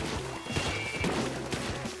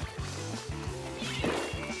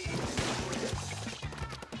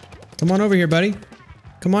 Come on over here, buddy.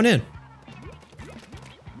 Come on in.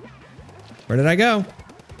 Where did I go?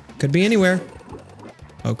 Could be anywhere.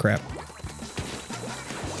 Oh, crap.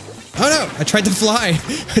 Oh, no! I tried to fly.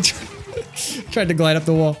 I tried to glide up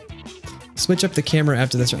the wall. Switch up the camera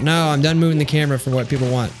after this. No, I'm done moving the camera for what people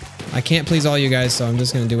want. I can't please all you guys, so I'm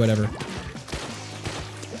just gonna do whatever.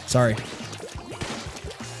 Sorry.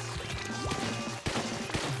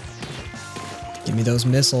 Give me those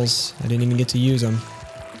missiles. I didn't even get to use them.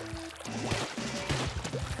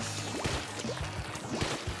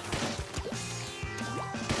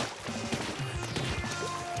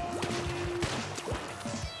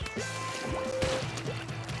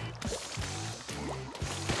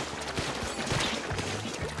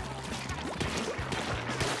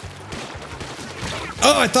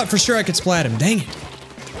 Oh, I thought for sure I could splat him. Dang it.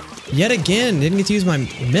 Yet again, didn't get to use my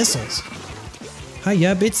missiles. Hi,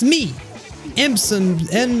 Yub, it's me.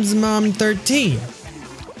 M's Mom 13.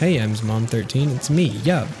 Hey, M's Mom 13, it's me,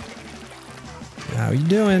 Yub. How you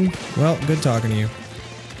doing? Well, good talking to you.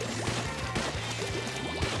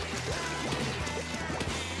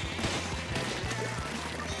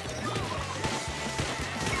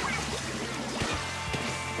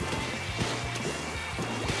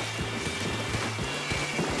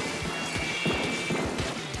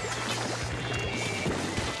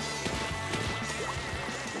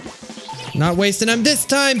 Not wasting them this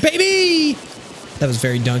time, baby! That was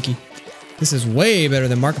very dunky. This is way better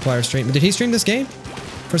than Markiplier's stream. Did he stream this game?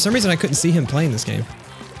 For some reason, I couldn't see him playing this game.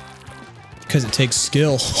 Because it takes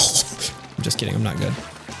skill. I'm just kidding, I'm not good.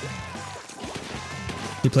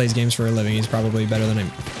 He plays games for a living. He's probably better than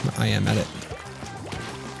I am at it.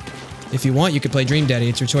 If you want, you could play Dream Daddy.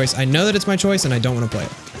 It's your choice. I know that it's my choice, and I don't want to play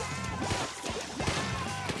it.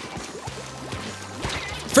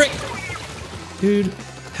 Frick! Dude.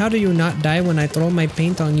 How do you not die when I throw my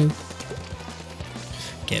paint on you?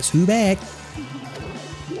 Guess who back?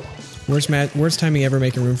 Worst timing ever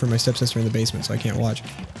making room for my stepsister in the basement so I can't watch.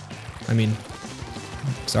 I mean,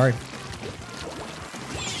 sorry.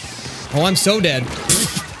 Oh, I'm so dead.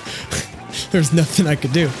 There's nothing I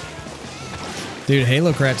could do. Dude,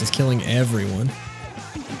 Halo Craft is killing everyone.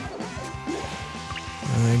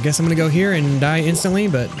 I guess I'm gonna go here and die instantly,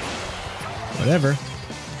 but whatever.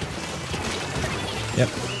 Yep.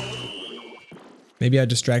 Maybe I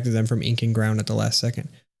distracted them from inking ground at the last second.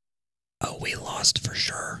 Oh, we lost for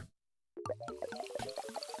sure.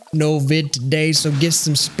 No vid today, so get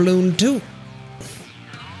some Splatoon too.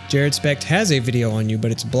 Jared Specht has a video on you,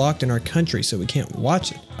 but it's blocked in our country, so we can't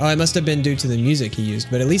watch it. Oh, it must have been due to the music he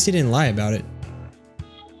used, but at least he didn't lie about it.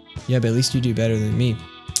 Yeah, but at least you do better than me.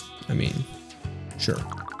 I mean, sure.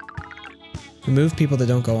 Remove people that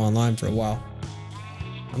don't go online for a while.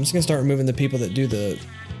 I'm just gonna start removing the people that do the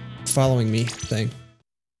following me thing.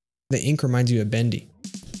 The ink reminds you of Bendy.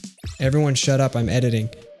 Everyone shut up, I'm editing.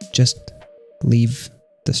 Just leave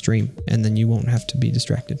the stream and then you won't have to be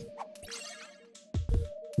distracted.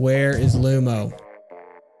 Where is Lumo?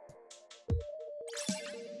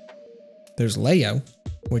 There's Leo,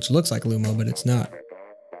 which looks like Lumo, but it's not.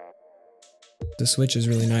 The Switch is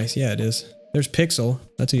really nice. Yeah, it is. There's Pixel.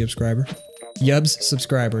 That's a subscriber. Yub's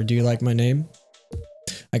subscriber. Do you like my name?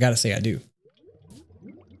 I gotta say I do.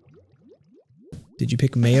 Did you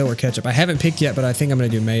pick mayo or ketchup? I haven't picked yet, but I think I'm gonna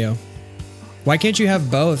do mayo. Why can't you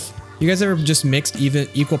have both? You guys ever just mixed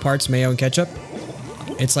equal parts mayo and ketchup?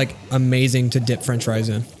 It's like amazing to dip french fries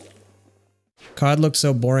in. COD looks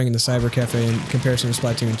so boring in the Cyber Cafe in comparison to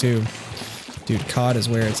Splatoon 2. Dude, COD is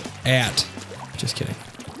where it's at. Just kidding.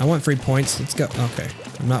 I want free points. Let's go. Okay.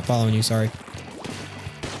 I'm not following you, sorry.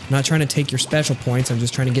 I'm not trying to take your special points. I'm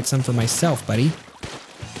just trying to get some for myself, buddy.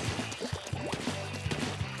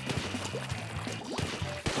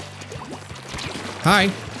 Hi.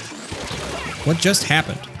 What just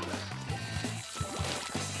happened?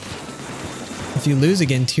 If you lose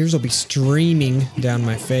again, tears will be streaming down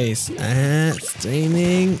my face.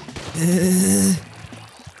 Streaming.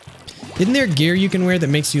 Isn't there gear you can wear that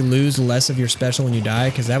makes you lose less of your special when you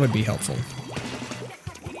die? Because that would be helpful.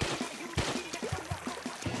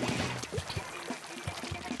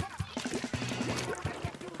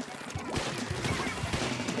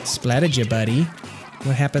 Splatted you, buddy.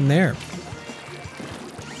 What happened there?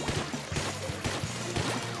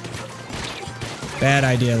 Bad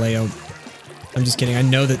idea, Leo. I'm just kidding. I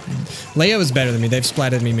know that Leo is better than me. They've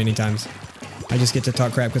splatted me many times. I just get to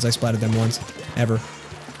talk crap because I splatted them once. Ever.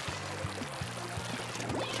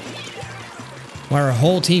 Well, our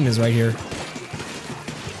whole team is right here.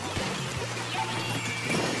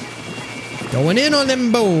 Going in on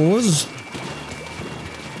them bows.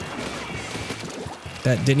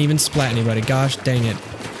 That didn't even splat anybody. Gosh dang it.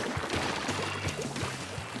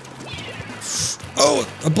 Oh,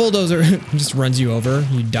 a bulldozer just runs you over.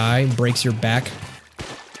 You die, breaks your back.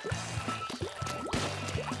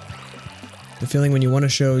 The feeling when you want to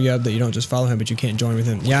show Yub that you don't just follow him, but you can't join with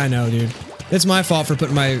him. Yeah, I know, dude. It's my fault for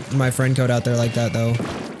putting my friend code out there like that, though.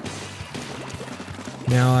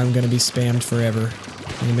 Now I'm gonna be spammed forever.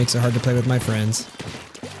 And it makes it hard to play with my friends.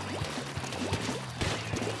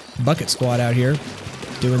 Bucket squad out here.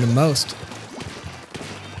 Doing the most.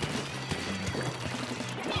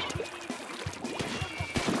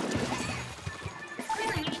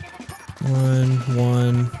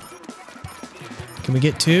 One. Can we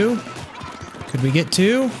get 2? Could we get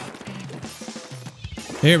 2?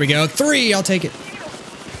 There we go. 3! I'll take it.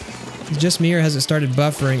 It's just me, or has it started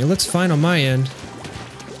buffering? It looks fine on my end.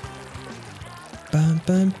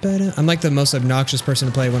 I'm like the most obnoxious person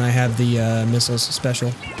to play when I have the missiles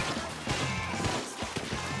special.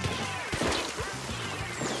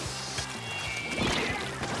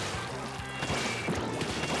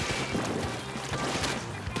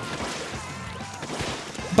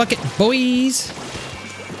 Bucket boys!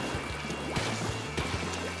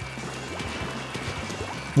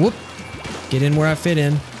 Whoop! Get in where I fit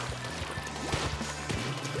in.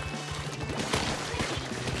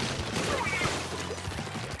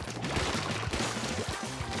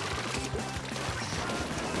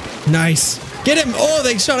 Nice! Get him! Oh,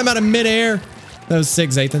 they shot him out of midair! That was sick,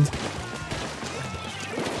 Zathan.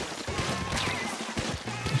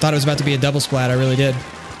 Thought it was about to be a double splat, I really did.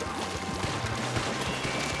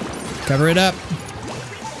 Cover it up.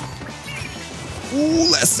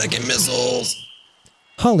 Ooh, last second missiles.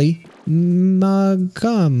 Holly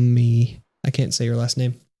Magami. I can't say your last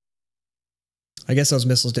name. I guess those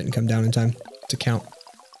missiles didn't come down in time to count.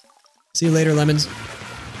 See you later, lemons.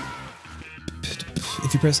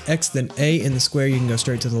 If you press X then A in the square, you can go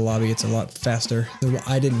straight to the lobby. It's a lot faster.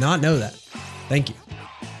 I did not know that. Thank you.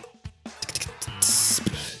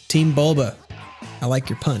 Team Bulba. I like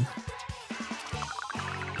your pun.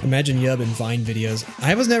 Imagine Yub in Vine videos.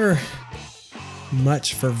 I was never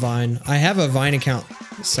much for Vine. I have a Vine account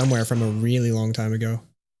somewhere from a really long time ago.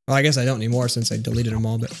 Well, I guess I don't anymore since I deleted them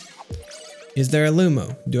all, but... Is there a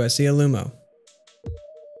Lumo? Do I see a Lumo?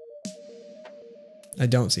 I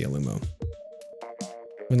don't see a Lumo.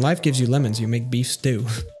 When life gives you lemons, you make beef stew.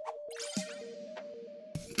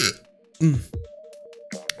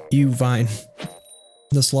 You Vine.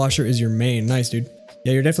 The slosher is your main. Nice, dude.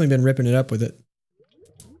 Yeah, you're definitely been ripping it up with it.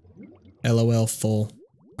 LOL full.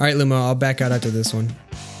 Alright, Lumo, I'll back out after this one.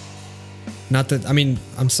 Not that, I mean,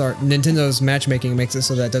 I'm sorry. Nintendo's matchmaking makes it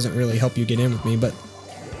so that doesn't really help you get in with me, but...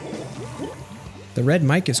 The red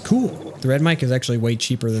mic is cool. The red mic is actually way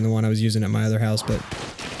cheaper than the one I was using at my other house, but...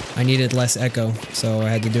 I needed less echo, so I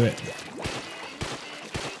had to do it.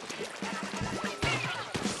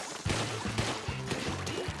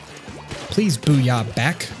 Please booyah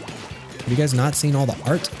back. Have you guys not seen all the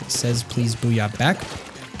art that says please booyah back?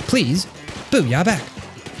 Please booyah back.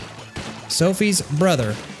 Sophie's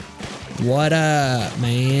brother. What up,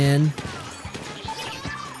 man?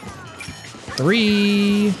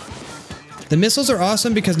 3. The missiles are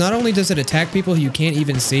awesome because not only does it attack people who you can't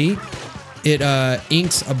even see, it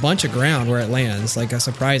inks a bunch of ground where it lands, like a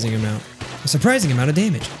surprising amount. A surprising amount of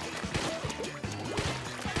damage.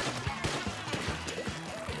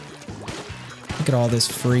 Look at all this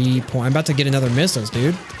free point. I'm about to get another missiles,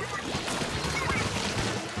 dude.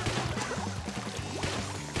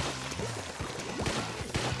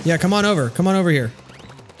 Yeah, come on over. Come on over here.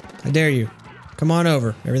 I dare you. Come on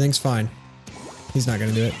over. Everything's fine. He's not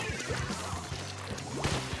gonna do it.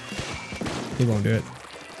 He won't do it.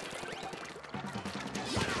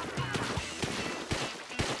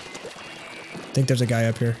 I think there's a guy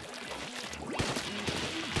up here.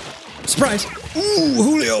 Surprise! Ooh,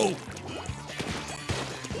 Julio!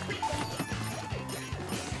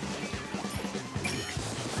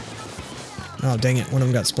 Oh, dang it. One of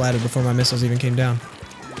them got splatted before my missiles even came down.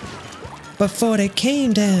 Before they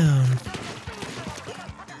came down!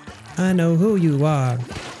 I know who you are.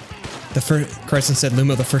 The first... Carson said,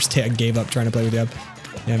 Lumo, the first day I gave up trying to play with Yub.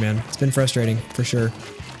 Yeah, man. It's been frustrating, for sure.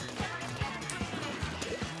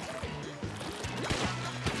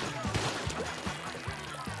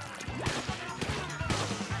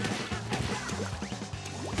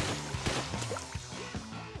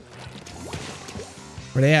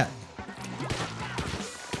 Where they at?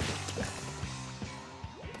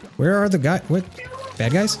 Where are the guys? What?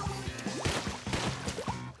 Bad guys?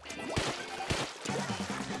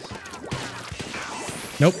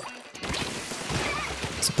 Nope.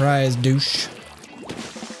 Surprise, douche.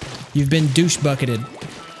 You've been douche bucketed.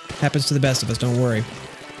 Happens to the best of us, don't worry.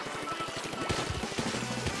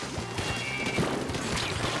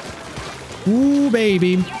 Ooh,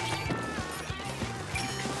 baby.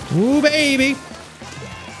 Ooh, baby.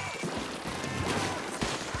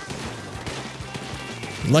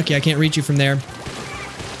 Lucky I can't reach you from there.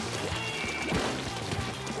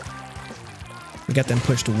 We got them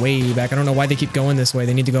pushed way back. I don't know why they keep going this way.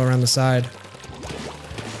 They need to go around the side.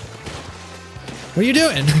 What are you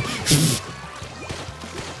doing?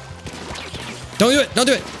 Don't do it. Don't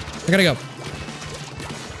do it. I gotta go.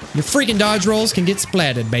 Your freaking dodge rolls can get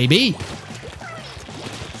splatted, baby.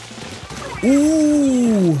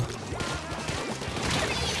 Ooh.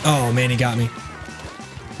 Oh, man, he got me.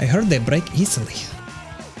 I heard they break easily.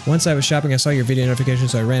 Once I was shopping, I saw your video notification,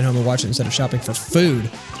 so I ran home and watched it instead of shopping for food.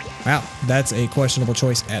 Wow, that's a questionable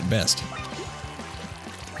choice at best.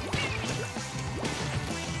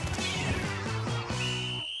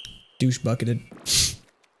 Douche bucketed.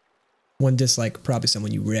 One dislike, probably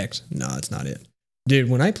someone you wrecked. No, that's not it. Dude,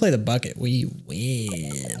 when I play the bucket, we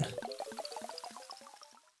win.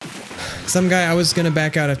 Some guy, I was gonna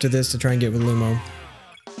back out after this to try and get with Lumo.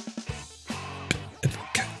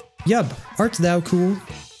 Yub, art thou cool?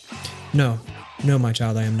 No. No, my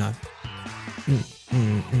child, I am not.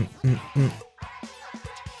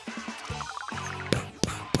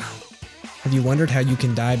 Have you wondered how you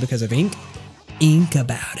can die because of ink? Ink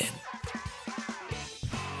about it.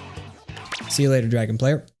 See you later, Dragon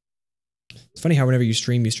Player. It's funny how whenever you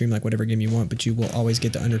stream like whatever game you want, but you will always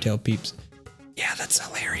get the Undertale peeps. Yeah, that's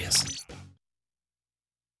hilarious.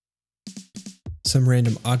 Some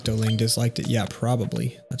random Octoling disliked it. Yeah,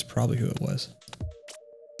 probably. That's probably who it was.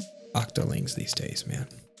 Octolings these days, man.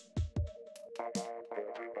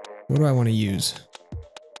 What do I want to use?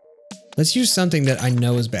 Let's use something that I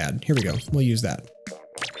know is bad. Here we go. We'll use that.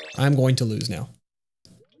 I'm going to lose now.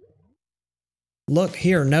 Look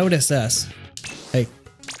here, notice us. Hey.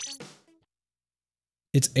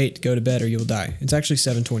 It's 8, go to bed or you'll die. It's actually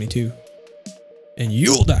 7:22. And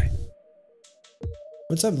you'll die.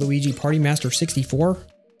 What's up, Luigi Party Master 64?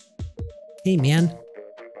 Hey, man.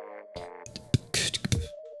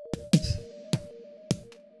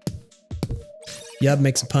 Yub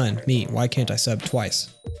makes a pun. Me, why can't I sub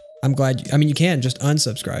twice? I'm glad you, I mean, you can just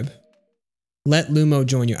unsubscribe. Let Lumo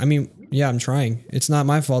join you. I mean, yeah, I'm trying. It's not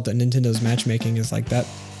my fault that Nintendo's matchmaking is like that.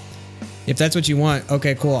 If that's what you want,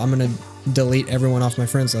 okay, cool. I'm gonna delete everyone off my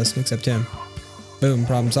friends list except him. Boom,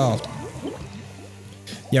 problem solved.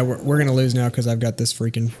 Yeah, we're gonna lose now because I've got this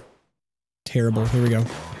freaking terrible. Here we go.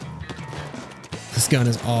 This gun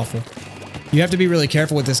is awful. You have to be really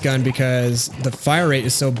careful with this gun because the fire rate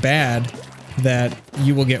is so bad that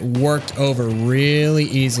you will get worked over really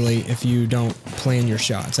easily if you don't plan your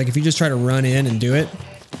shots. Like if you just try to run in and do it,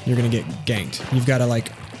 you're gonna get ganked. You've got to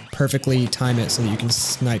like perfectly time it so that you can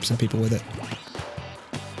snipe some people with it.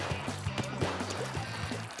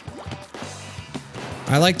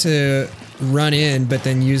 I like to run in, but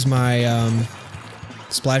then use my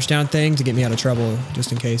splashdown thing to get me out of trouble,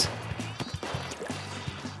 just in case.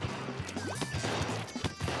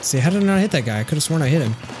 See, how did I not hit that guy? I could have sworn I hit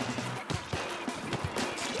him.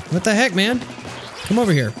 What the heck, man? Come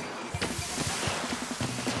over here.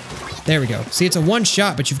 There we go. See, it's a one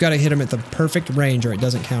shot, but you've got to hit him at the perfect range or it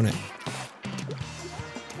doesn't count it.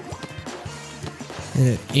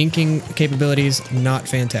 And inking capabilities, not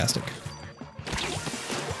fantastic.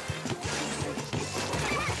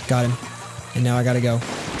 Got him. And now I gotta go.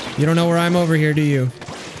 You don't know where I'm over here, do you?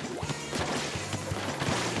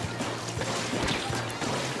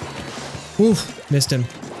 Oof, missed him.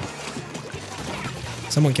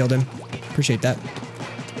 Someone killed him. Appreciate that.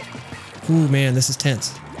 Ooh, man, this is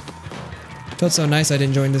tense. Felt so nice I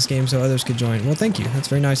didn't join this game so others could join. Well, thank you. That's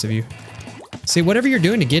very nice of you. See, whatever you're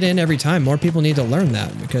doing to get in every time, more people need to learn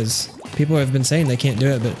that because people have been saying they can't do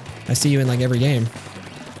it, but I see you in like every game.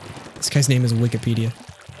 This guy's name is Wikipedia.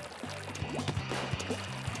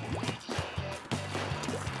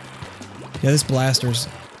 Yeah, this blaster's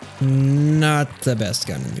not the best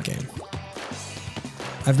gun in the game.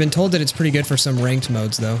 I've been told that it's pretty good for some ranked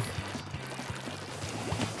modes, though.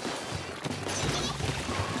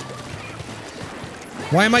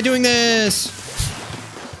 Why am I doing this?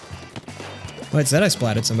 Well, it said I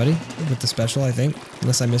splatted somebody with the special, I think.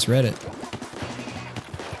 Unless I misread it.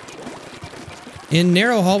 In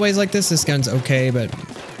narrow hallways like this gun's okay, but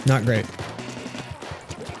not great.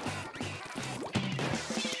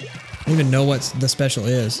 don't even know what the special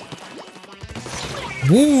is.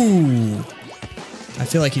 Woo! I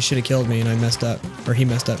feel like he should have killed me and I messed up. Or he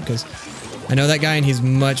messed up because I know that guy and he's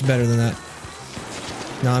much better than that.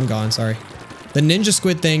 No, I'm gone, sorry. The ninja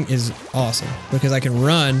squid thing is awesome because I can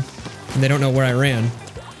run and they don't know where I ran.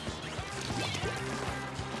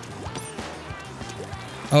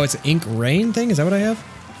 Oh, it's an ink rain thing? Is that what I have?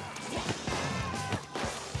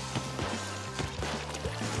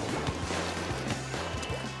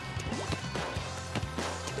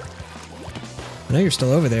 I know you're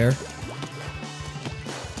still over there.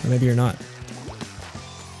 Or maybe you're not.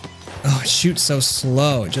 Oh, it shoots so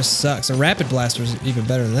slow. It just sucks. A rapid blaster is even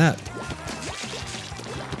better than that.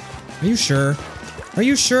 Are you sure? Are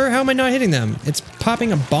you sure? How am I not hitting them? It's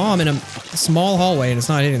popping a bomb in a small hallway and it's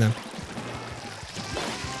not hitting them.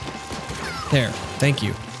 There. Thank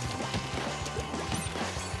you.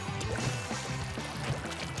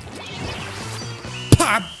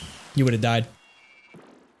 Pop! You would have died.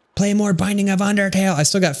 Play more Binding of Undertale. I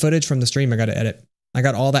still got footage from the stream I gotta edit. I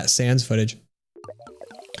got all that Sans footage.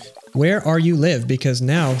 Where are you live? Because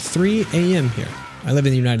now 3 a.m. here. I live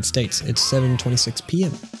in the United States. It's 7:26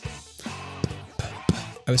 p.m.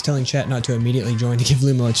 I was telling chat not to immediately join to give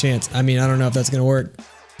Lumo a chance. I mean, I don't know if that's gonna work,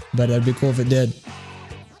 but it'd be cool if it did.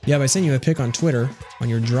 Yeah, I sent you a pic on Twitter on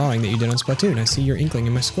your drawing that you did on Splatoon. I see your inkling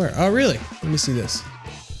in my square. Oh, really? Let me see this.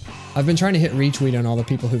 I've been trying to hit retweet on all the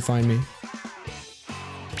people who find me.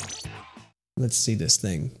 Let's see this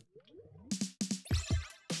thing.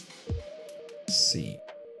 Let's see.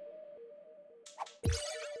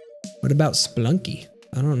 What about Splunky?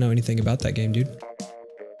 I don't know anything about that game, dude.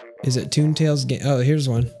 Is it Toontail's game? Oh, here's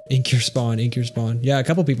one. Ink Your Spawn, Ink Your Spawn. Yeah, a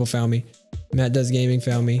couple people found me. Matt Does Gaming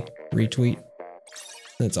found me. Retweet.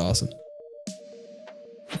 That's awesome.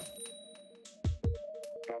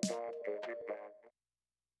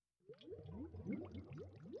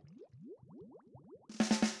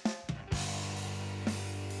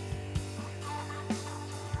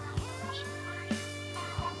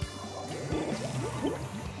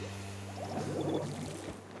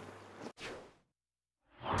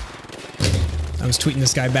 I was tweeting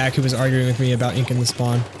this guy back who was arguing with me about inking the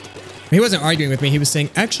spawn. He wasn't arguing with me. He was saying,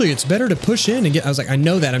 actually, it's better to push in and get... I was like, I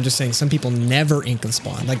know that. I'm just saying some people never ink the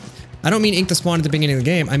spawn. Like, I don't mean ink the spawn at the beginning of the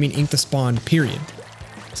game. I mean ink the spawn, period.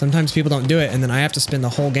 Sometimes people don't do it, and then I have to spend the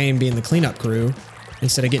whole game being the cleanup crew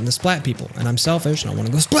instead of getting the splat people. And I'm selfish, and I want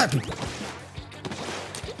to go splat people.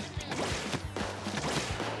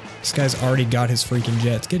 This guy's already got his freaking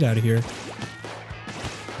jets. Get out of here.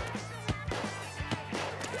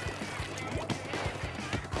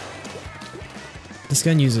 This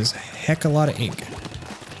gun uses heck a lot of ink.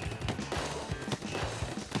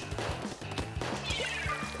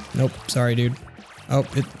 Nope, sorry, dude. Oh,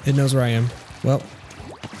 it knows where I am. Well.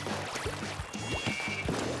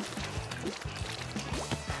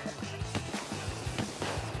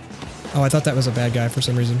 Oh, I thought that was a bad guy for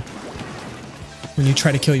some reason. When you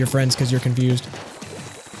try to kill your friends because you're confused.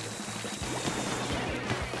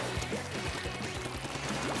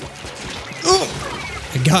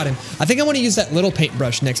 I got him. I think I want to use that little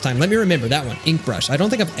paintbrush next time. Let me remember that one. Ink brush. I don't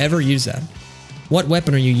think I've ever used that. What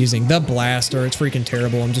weapon are you using? The blaster. It's freaking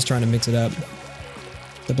terrible. I'm just trying to mix it up.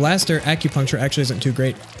 The blaster acupuncture actually isn't too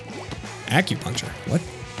great. Acupuncture? What?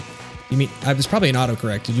 You mean... I was probably an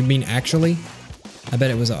autocorrect. Did you mean actually? I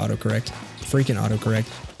bet it was an autocorrect. Freaking autocorrect.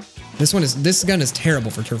 This gun is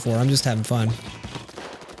terrible for Turf War. I'm just having fun.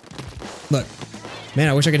 Look. Man,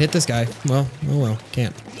 I wish I could hit this guy. Well, oh well.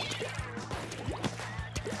 Can't.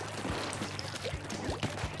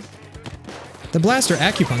 The blaster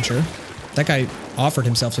acupuncture. That guy offered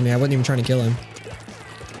himself to me. I wasn't even trying to kill him.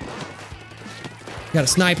 Got a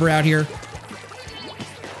sniper out here.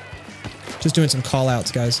 Just doing some call outs,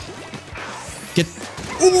 guys. Get...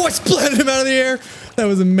 Oh, I splatted him out of the air. That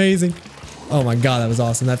was amazing. Oh my god, that was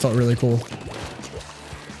awesome. That felt really cool.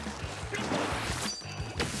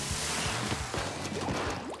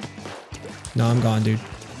 No, I'm gone, dude.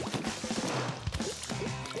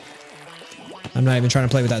 I'm not even trying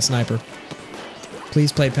to play with that sniper.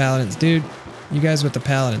 Please play Paladins. Dude, you guys with the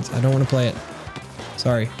Paladins. I don't want to play it.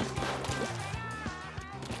 Sorry.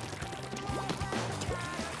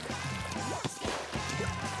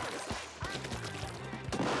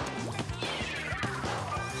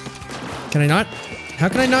 Can I not? How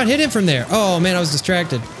can I not hit him from there? Oh man, I was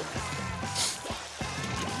distracted.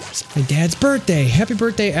 It's my dad's birthday. Happy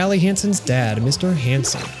birthday, Allie Hansen's dad, Mr.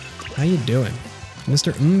 Hansen. How you doing?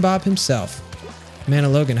 Mr. Mbop himself. Mana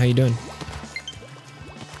Logan, how you doing?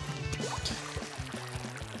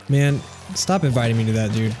 Man, stop inviting me to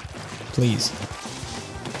that, dude. Please.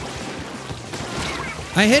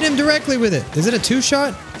 I hit him directly with it. Is it a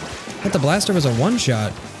two-shot? But the blaster was a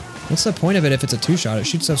one-shot. What's the point of it if it's a two-shot? It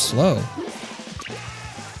shoots so slow.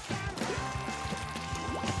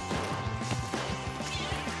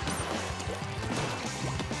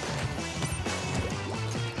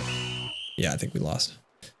 Yeah, I think we lost.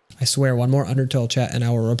 I swear, one more Undertale chat and I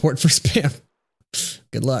will report for spam.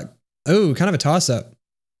 Good luck. Oh, kind of a toss-up.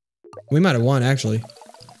 We might have won, actually.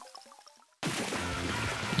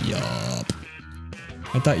 Yup.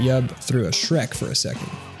 I thought Yub threw a Shrek for a second.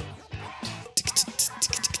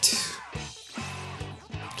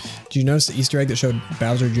 Did you notice the Easter egg that showed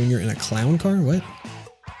Bowser Jr. in a clown car? What?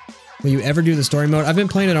 Will you ever do the story mode? I've been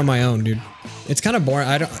playing it on my own, dude. It's kind of boring.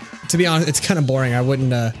 To be honest, it's kind of boring. I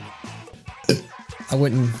wouldn't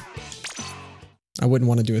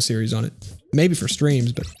want to do a series on it. Maybe for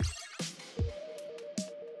streams, but...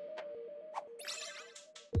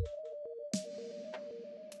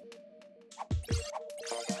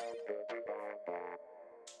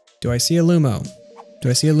 Do I see a Lumo? Do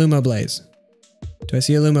I see a Lumo Blaze? Do I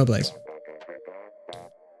see a Lumo Blaze?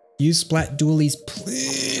 Use Splat Dualies,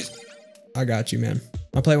 please. I got you, man.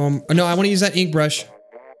 I'll play one. No, I want to use that ink brush.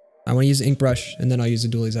 I want to use the ink brush, and then I'll use the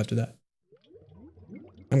dualies after that.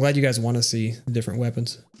 I'm glad you guys want to see the different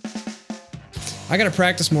weapons. I gotta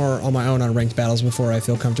practice more on my own on ranked battles before I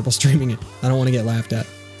feel comfortable streaming it. I don't want to get laughed at.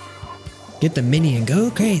 Get the mini and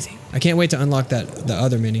go crazy. I can't wait to unlock the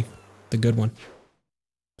other mini. The good one.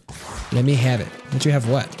 Let me have it. Let you have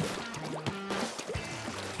what?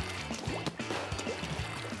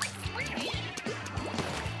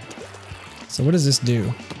 So what does this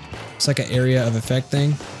do? It's like an area of effect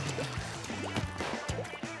thing.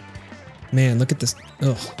 Man, look at this.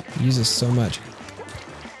 Ugh, it uses so much.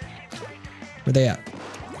 Where they at?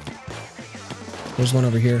 There's one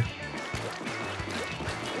over here.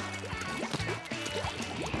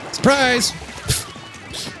 Surprise!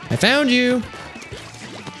 I found you!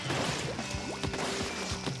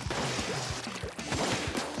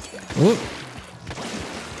 Whoop.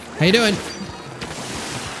 How you doing?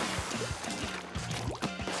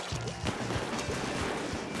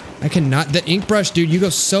 I cannot. The ink brush, dude, you go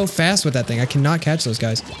so fast with that thing. I cannot catch those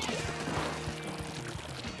guys.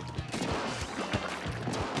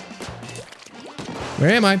 Where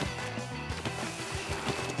am I?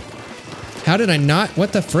 How did I not?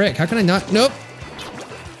 What the frick? How can I not? Nope.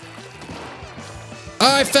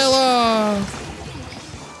 I fell off.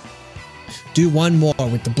 Do one more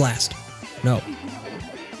with the blast. No.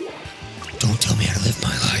 Don't tell me how to live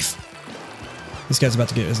my life. This guy's about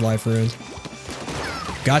to get his life ruined.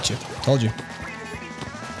 Gotcha. Told you.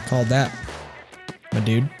 Called that. My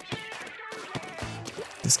dude.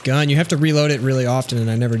 This gun, you have to reload it really often,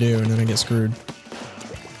 and I never do, and then I get screwed.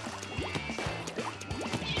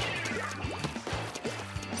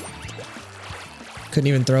 Couldn't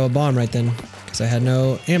even throw a bomb right then, because I had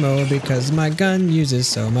no ammo because my gun uses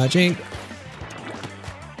so much ink.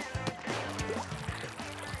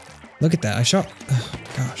 Look at that. I shot... Oh,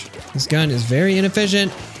 gosh. This gun is very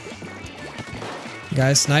inefficient.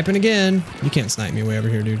 Guy's sniping again. You can't snipe me way over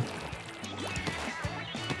here, dude.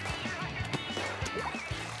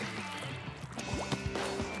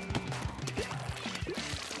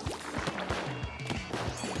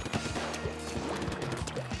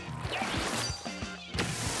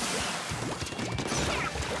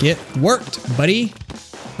 Get worked, buddy.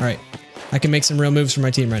 All right. I can make some real moves for my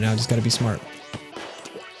team right now. Just got to be smart.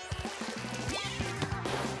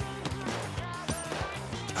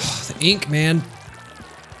 Oh, the ink, man.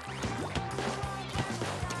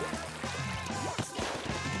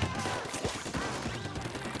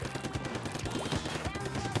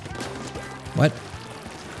 What?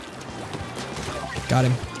 Got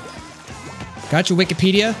him. Got you,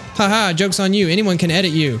 Wikipedia. Haha, joke's on you. Anyone can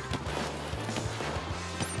edit you.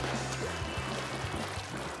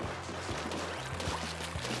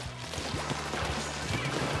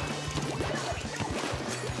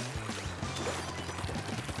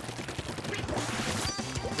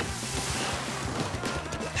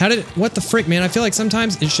 How did it, what the frick, man? I feel like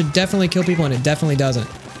sometimes it should definitely kill people and it definitely doesn't.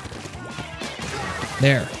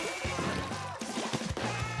 There.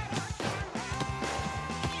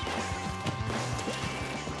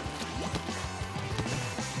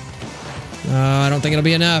 I don't think it'll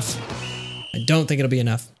be enough. I don't think it'll be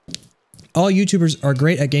enough. All YouTubers are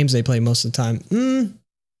great at games they play most of the time.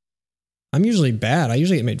 I'm usually bad. I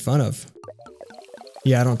usually get made fun of.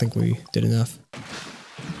 Yeah, I don't think we did enough.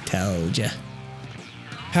 Told ya.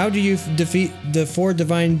 How do you defeat the 4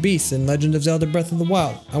 divine beasts in Legend of Zelda Breath of the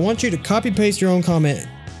Wild? I want you to copy paste your own comment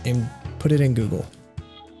and put it in Google.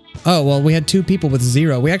 Oh, well, we had 2 people with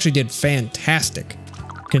 0. We actually did fantastic,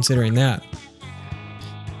 considering that.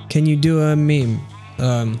 Can you do a meme?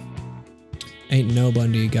 Ain't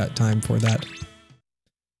nobody got time for that.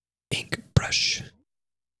 Ink brush.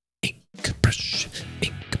 Ink brush.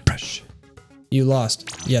 Ink brush. You lost.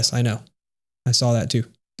 Yes, I know. I saw that too.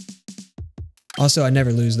 Also, I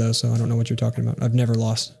never lose though, so I don't know what you're talking about. I've never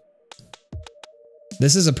lost.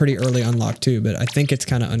 This is a pretty early unlock too, but I think it's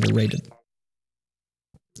kind of underrated.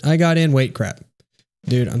 I got in, wait, crap.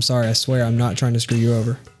 Dude, I'm sorry, I swear I'm not trying to screw you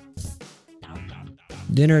over.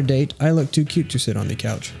 Dinner date, I look too cute to sit on the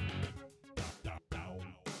couch.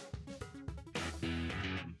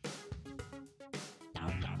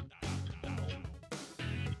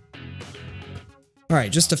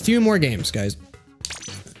 Alright, just a few more games, guys.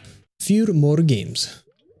 Few more games.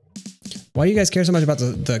 Why do you guys care so much about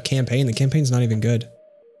the campaign? The campaign's not even good.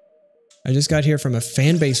 I just got here from a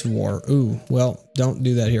fan base war. Ooh, well, don't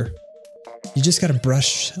do that here. You just gotta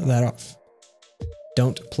brush that off.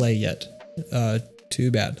 Don't play yet.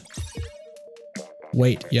 Too bad.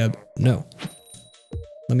 Wait, yep, no.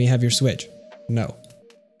 Let me have your Switch. No.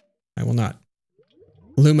 I will not.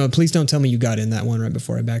 Luma, please don't tell me you got in that one right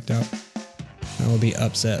before I backed out. I will be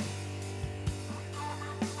upset.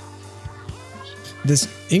 This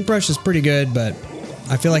ink brush is pretty good, but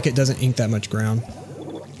I feel like it doesn't ink that much ground.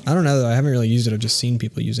 I don't know though, I haven't really used it, I've just seen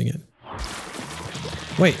people using it.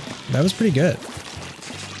 Wait, that was pretty good.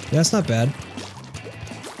 Yeah, that's not bad.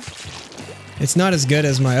 It's not as good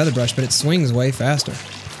as my other brush, but it swings way faster.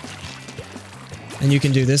 And you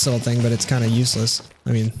can do this little thing, but it's kind of useless.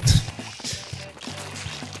 I mean...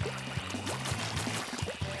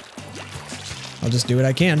 I'll just do what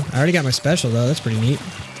I can. I already got my special though, that's pretty neat.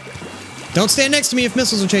 Don't stand next to me if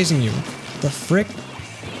missiles are chasing you. The frick?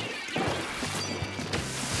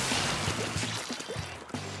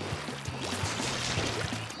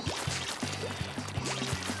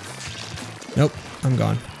 Nope, I'm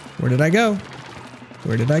gone. Where did I go?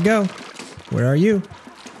 Where did I go? Where are you?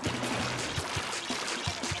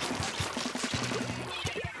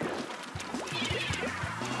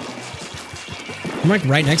 I'm like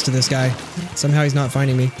right next to this guy. Somehow he's not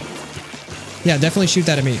finding me. Yeah, definitely shoot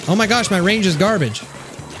that at me. Oh my gosh, my range is garbage.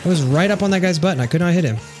 I was right up on that guy's butt and I could not hit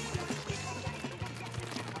him.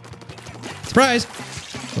 Surprise!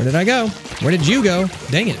 Where did I go? Where did you go?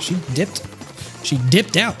 Dang it, she dipped. She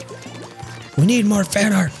dipped out. We need more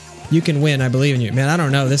fan art. You can win, I believe in you. Man, I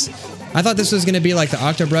don't know. I thought this was going to be like the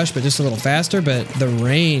Octobrush, but just a little faster, but the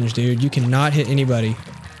range, dude, you cannot hit anybody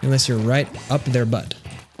unless you're right up their butt.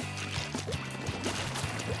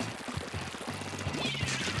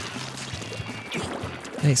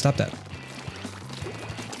 Hey, stop that.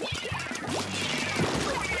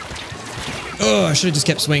 Oh, I should have just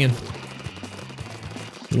kept swinging.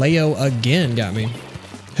 Leo again got me.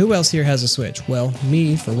 Who else here has a Switch? Well,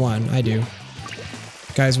 me, for one. I do.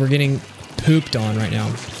 Guys, we're getting pooped on right now.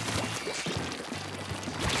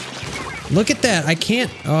 Look at that. I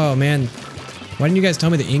can't... Oh, man. Why didn't you guys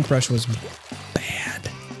tell me the ink brush was bad?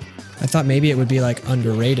 I thought maybe it would be, like,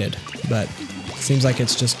 underrated, but it seems like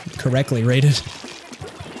it's just correctly rated.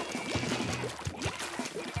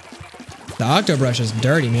 The Octobrush is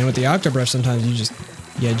dirty, man. With the Octobrush, sometimes you just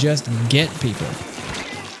get people.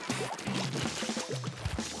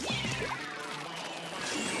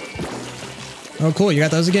 Oh, cool. You got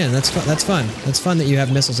those again. That's fun. That's fun. That's fun that you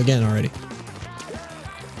have missiles again already.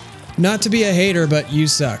 Not to be a hater, but you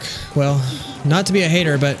suck. Well, not to be a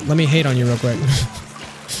hater, but let me hate on you real quick.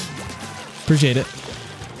 Appreciate it.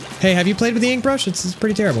 Hey, have you played with the ink brush? It's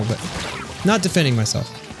pretty terrible, but not defending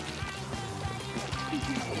myself.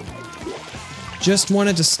 Just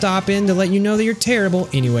wanted to stop in to let you know that you're terrible.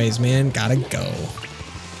 Anyways, man, gotta go.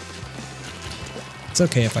 It's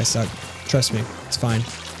okay if I suck. Trust me, it's fine.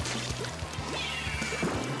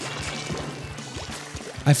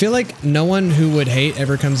 I feel like no one who would hate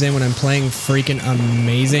ever comes in when I'm playing freaking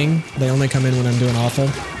amazing. They only come in when I'm doing awful,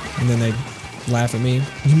 and then they laugh at me.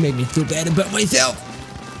 You made me feel bad about myself.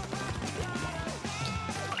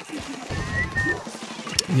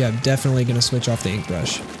 Yeah, I'm definitely gonna switch off the ink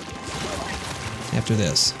brush after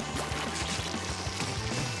this.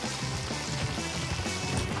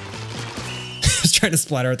 I was trying to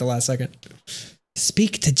splatter at the last second.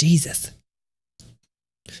 Speak to Jesus.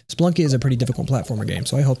 Spelunky is a pretty difficult platformer game,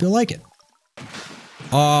 so I hope you'll like it.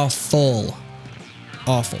 Awful.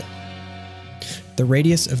 Awful. The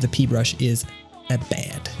radius of the P brush is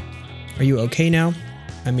bad. Are you okay now?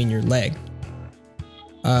 I mean your leg.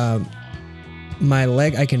 My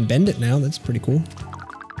leg, I can bend it now. That's pretty cool.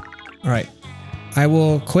 Alright. I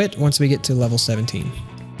will quit once we get to level 17.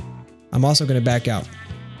 I'm also going to back out.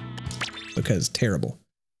 Because terrible.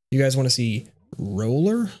 You guys want to see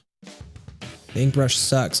roller? The ink brush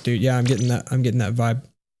sucks, dude. Yeah, I'm getting that vibe.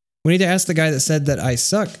 We need to ask the guy that said that I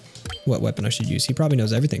suck what weapon I should use. He probably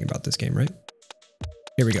knows everything about this game, right?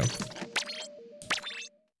 Here we go.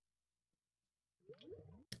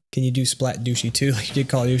 Can you do Splat douchey too? Like you did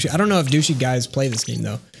Call of Duty. I don't know if douchey guys play this game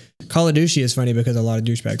though. Call of Duty is funny because a lot of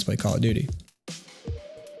douchebags play Call of Duty.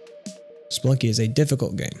 Splunky is a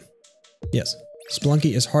difficult game. Yes,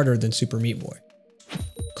 Splunky is harder than Super Meat Boy.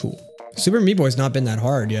 Cool. Super Meat Boy's not been that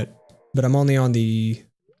hard yet, but I'm only on the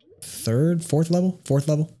fourth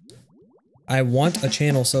level. I want a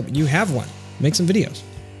channel so you have one. Make some videos.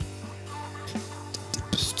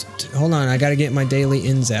 Hold on, I gotta get my daily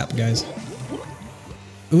in zap, guys.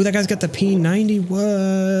 Ooh, that guy's got the P90.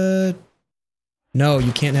 What? No,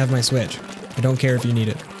 you can't have my Switch. I don't care if you need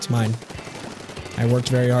it. It's mine. I worked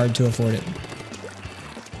very hard to afford it.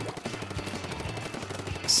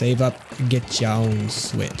 Save up, get your own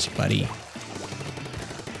Switch, buddy.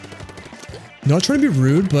 Not trying to be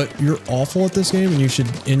rude, but you're awful at this game and you should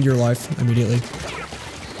end your life immediately.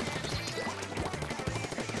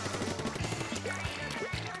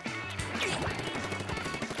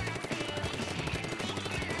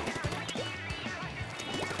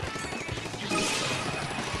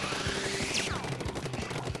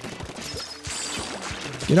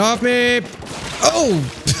 Get off me! Oh!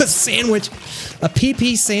 A sandwich! A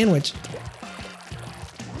PP sandwich.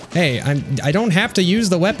 Hey, I don't have to use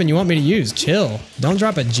the weapon you want me to use. Chill. Don't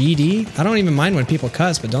drop a GD. I don't even mind when people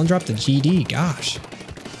cuss, but don't drop the GD. Gosh.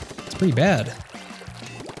 It's pretty bad.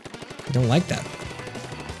 I don't like that.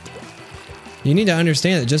 You need to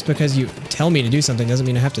understand that just because you tell me to do something doesn't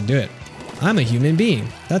mean I have to do it. I'm a human being.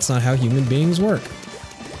 That's not how human beings work.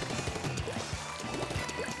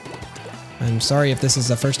 I'm sorry if this is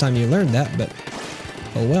the first time you learned that, but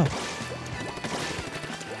oh well.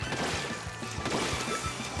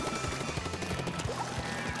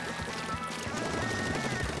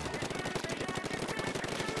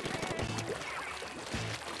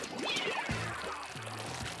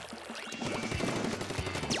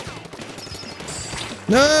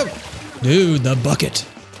 No! Dude, the bucket.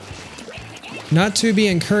 Not to be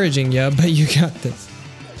encouraging ya, but you got this.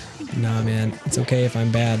 Nah, man. It's okay if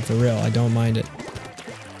I'm bad, for real. I don't mind it.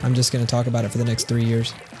 I'm just gonna talk about it for the next 3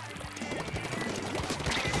 years.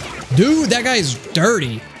 Dude, that guy's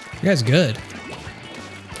dirty. That guy's good.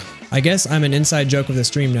 I guess I'm an inside joke of the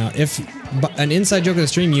stream now. If an inside joke of the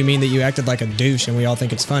stream, you mean that you acted like a douche and we all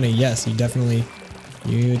think it's funny. Yes, you definitely...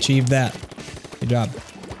 You achieved that. Good job.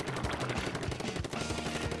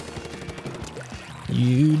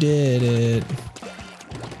 You did it.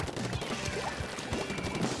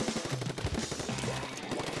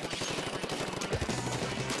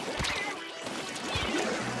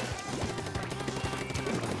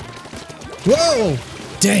 Whoa!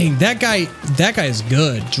 Dang, that guy is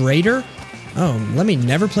good. Drader? Oh, let me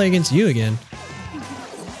never play against you again.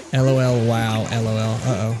 LOL, wow, LOL,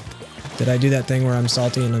 uh-oh. Did I do that thing where I'm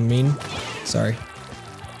salty and I'm mean? Sorry.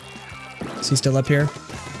 Is he still up here?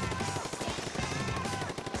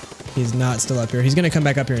 He's not still up here. He's gonna come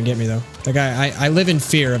back up here and get me though. That guy, I live in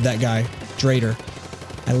fear of that guy. Drader.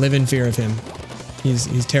 I live in fear of him.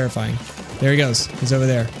 He's terrifying. There he goes. He's over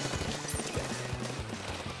there.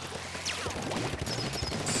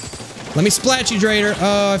 Let me splat you, Drader.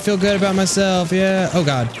 Oh, I feel good about myself. Yeah. Oh,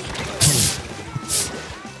 God.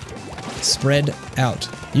 Spread out.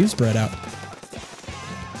 You spread out.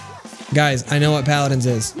 Guys, I know what Paladins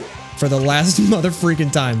is. For the last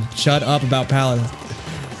mother-freaking time. Shut up about Paladins.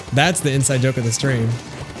 That's the inside joke of the stream.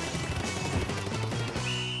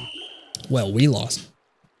 Well, we lost.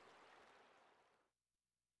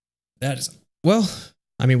 That is... Well,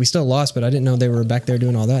 I mean, we still lost, but I didn't know they were back there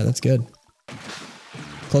doing all that. That's good.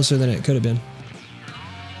 Closer than it could have been.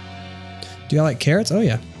 Do y'all like carrots? Oh,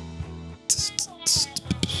 yeah.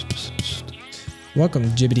 Welcome,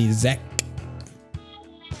 Jibbity Zack.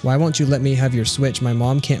 Why won't you let me have your Switch? My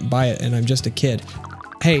mom can't buy it and I'm just a kid.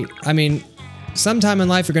 Hey, I mean, sometime in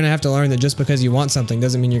life you're going to have to learn that just because you want something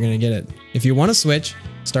doesn't mean you're going to get it. If you want a Switch,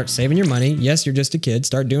 start saving your money. Yes, you're just a kid.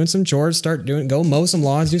 Start doing some chores. Go mow some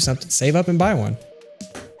lawns, do something. Save up and buy one.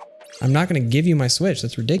 I'm not going to give you my Switch.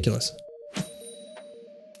 That's ridiculous.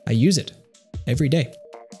 I use it every day.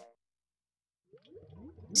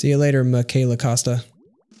 See you later, Michaela Costa.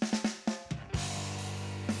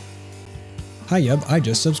 Hi, Yub. I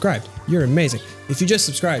just subscribed. You're amazing. If you just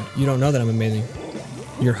subscribed, you don't know that I'm amazing.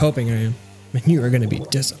 You're hoping I am, and you are going to be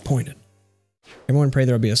disappointed. Everyone pray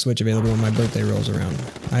there will be a Switch available when my birthday rolls around.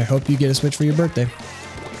 I hope you get a Switch for your birthday.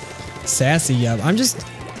 Sassy Yub.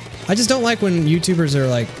 I just don't like when YouTubers are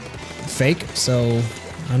like fake, so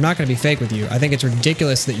I'm not going to be fake with you. I think it's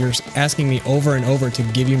ridiculous that you're asking me over and over to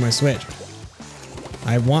give you my Switch.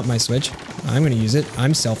 I want my Switch. I'm going to use it.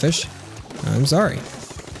 I'm selfish. I'm sorry.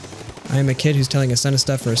 I am a kid who's telling his son of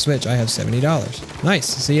stuff for a Switch. I have $70. Nice.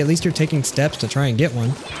 See, at least you're taking steps to try and get one.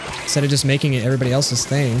 Instead of just making it everybody else's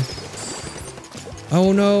thing.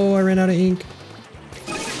 Oh no, I ran out of ink.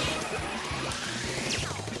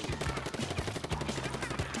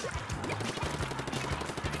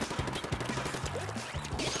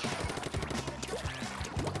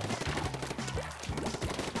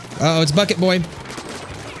 Uh-oh, it's Bucket Boy.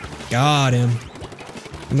 Got him.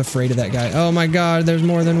 I'm afraid of that guy. Oh my god, there's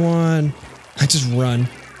more than one. I just run.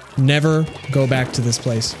 Never go back to this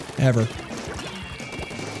place. Ever.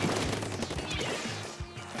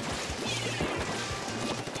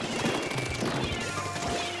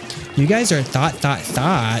 You guys are thought.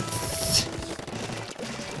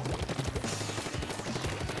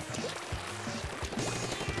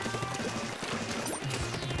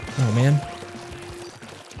 Oh man.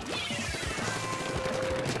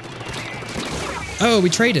 Oh,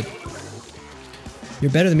 we traded.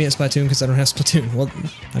 You're better than me at Splatoon because I don't have Splatoon. Well,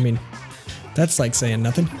 I mean, that's like saying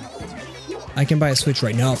nothing. I can buy a Switch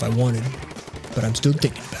right now if I wanted, but I'm still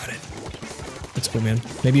thinking about it. That's cool, man.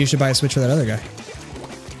 Maybe you should buy a Switch for that other guy.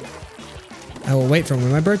 I will wait for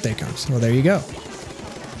when my birthday comes. Well, there you go.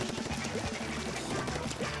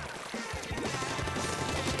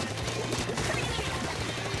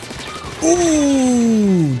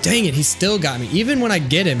 Ooh, dang it. He still got me. Even when I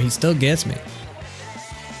get him, he still gets me.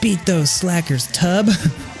 Beat those slackers, tub.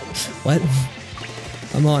 What?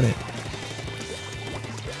 I'm on it.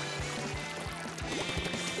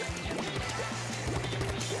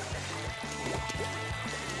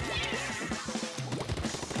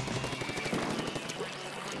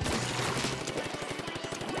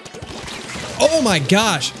 Oh my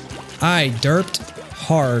gosh. I derped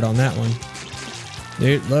hard on that one.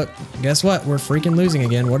 Dude, look. Guess what? We're freaking losing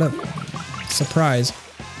again. What a surprise.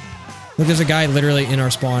 Look, there's a guy literally in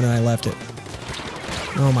our spawn and I left it.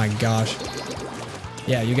 Oh my gosh.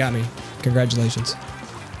 Yeah, you got me. Congratulations.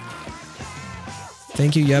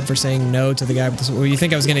 Thank you, Yub, for saying no to the guy with the... Well, you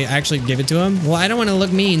think I was going to actually give it to him? Well, I don't want to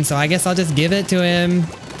look mean, so I guess I'll just give it to him.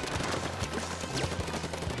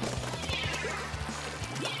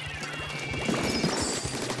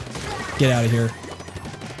 Get out of here.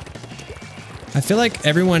 I feel like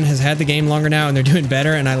everyone has had the game longer now and they're doing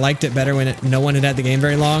better, and I liked it better when no one had had the game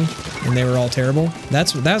very long and they were all terrible.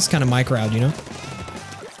 That's kind of my crowd, you know?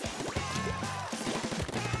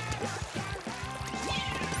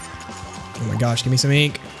 Oh my gosh, give me some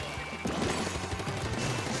ink.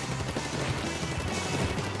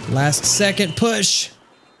 Last second push.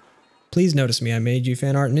 Please notice me. I made you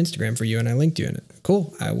fan art on Instagram for you and I linked you in it.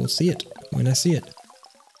 Cool. I will see it when I see it.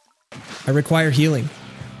 I require healing.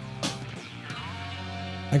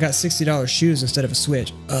 I got $60 shoes instead of a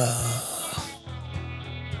Switch.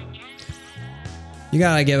 You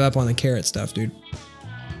gotta give up on the carrot stuff, dude.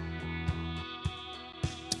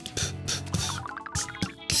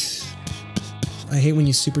 I hate when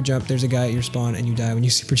you super jump. There's a guy at your spawn and you die when you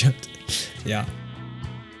super jumped. Yeah.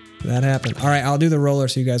 That happened. Alright, I'll do the roller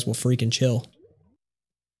so you guys will freaking chill.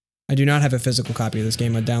 I do not have a physical copy of this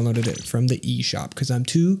game. I downloaded it from the eShop because I'm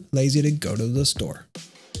too lazy to go to the store.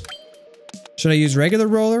 Should I use regular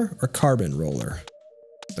roller or carbon roller?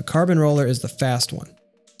 The carbon roller is the fast one.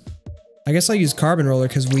 I guess I'll use carbon roller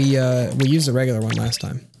because we used the regular one last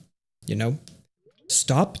time. You know?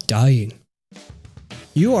 Stop dying.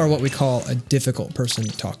 You are what we call a difficult person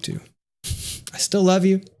to talk to. I still love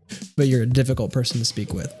you, but you're a difficult person to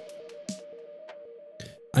speak with.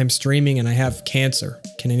 I'm streaming and I have cancer.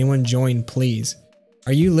 Can anyone join, please?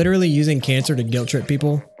 Are you literally using cancer to guilt trip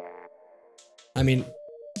people? I mean...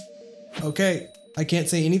 Okay, I can't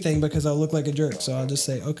say anything because I'll look like a jerk, so I'll just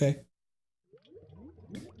say, okay.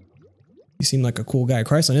 You seem like a cool guy.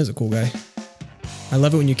 Chrysler is a cool guy. I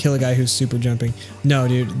love it when you kill a guy who's super jumping. No,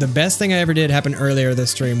 dude, the best thing I ever did happened earlier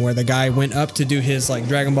this stream where the guy went up to do his, like,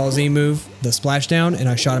 Dragon Ball Z move, the splashdown, and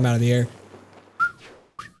I shot him out of the air.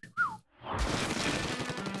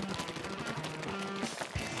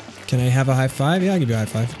 Can I have a high five? Yeah, I'll give you a high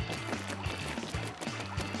five.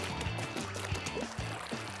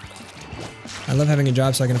 I love having a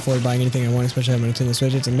job so I can afford buying anything I want, especially having a Nintendo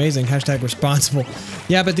Switch. It's amazing. Hashtag responsible.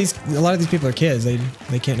 Yeah, but a lot of these people are kids. They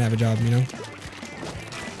can't have a job, you know?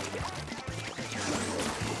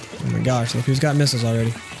 Oh my gosh, look who's got missiles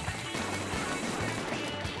already.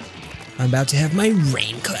 I'm about to have my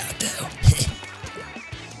rain cloud, though.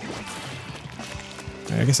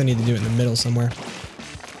 I guess I need to do it in the middle somewhere.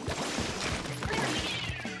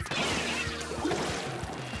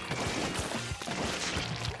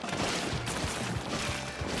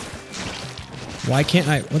 Why can't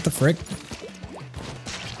I? What the frick?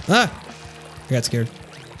 Ah! I got scared.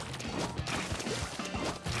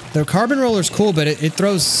 The carbon roller's cool, but it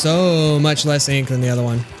throws so much less ink than the other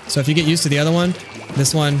one. So if you get used to the other one,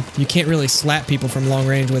 this one, you can't really slap people from long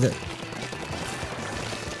range with it.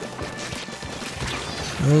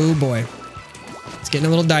 Oh boy. It's getting a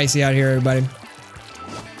little dicey out here, everybody.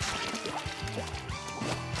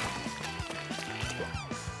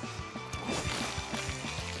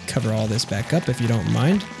 Cover all this back up if you don't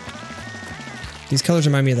mind. These colors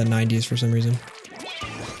remind me of the 90s for some reason.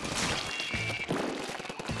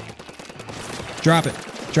 Drop it.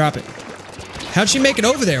 Drop it. How'd she make it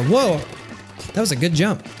over there? Whoa. That was a good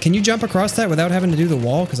jump. Can you jump across that without having to do the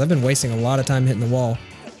wall? Because I've been wasting a lot of time hitting the wall.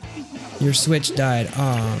 Your switch died.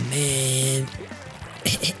 Aw, man.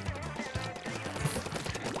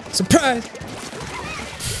 Surprise!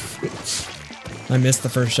 I missed the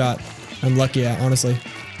first shot. I'm lucky, honestly.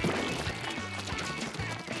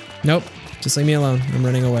 Nope. Just leave me alone. I'm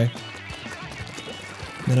running away.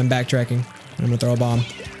 Then I'm backtracking. I'm gonna throw a bomb.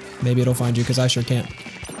 Maybe it'll find you, because I sure can't.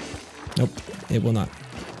 Nope. It will not.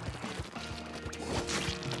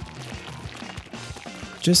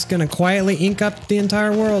 Just gonna quietly ink up the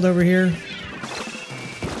entire world over here.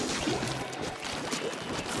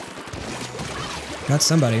 Got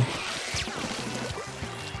somebody.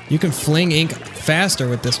 You can fling ink faster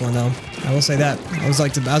with this one, though. I will say that. I was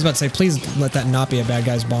about to say, please let that not be a bad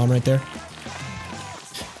guy's bomb right there.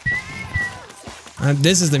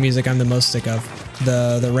 This is the music I'm the most sick of.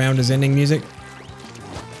 The round is ending music.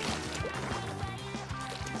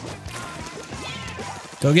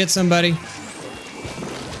 Go get somebody.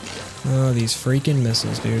 Oh, these freaking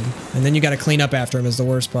missiles, dude. And then you gotta clean up after him is the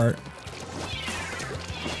worst part.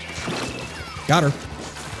 Got her.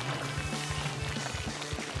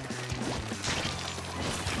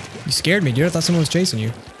 You scared me, dude. I thought someone was chasing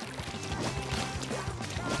you.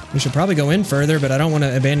 We should probably go in further, but I don't want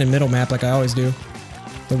to abandon middle map like I always do.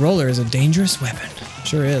 The roller is a dangerous weapon.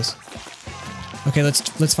 Sure is. Okay,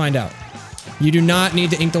 let's find out. You do not need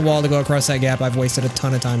to ink the wall to go across that gap. I've wasted a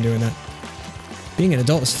ton of time doing that. Being an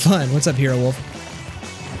adult is fun. What's up, Hero Wolf?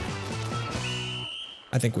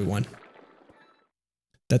 I think we won.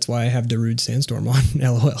 That's why I have Darude Sandstorm on.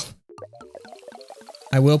 LOL.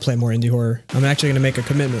 I will play more indie horror. I'm actually going to make a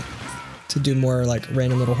commitment to do more like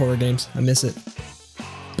random little horror games. I miss it.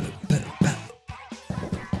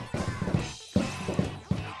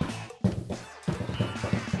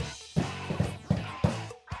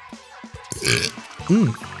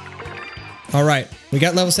 All right, we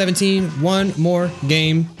got level 17, one more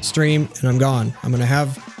game stream, and I'm gone. I'm gonna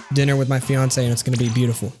have dinner with my fiance, and it's gonna be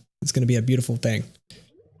beautiful. It's gonna be a beautiful thing.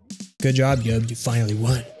 Good job, Yub. You finally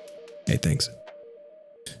won. Hey, thanks.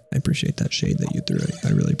 I appreciate that shade that you threw.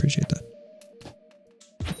 I really appreciate that.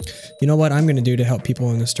 You know what I'm gonna do to help people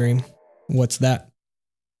in the stream? What's that?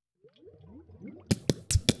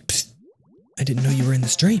 I didn't know you were in the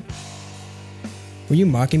stream. Were you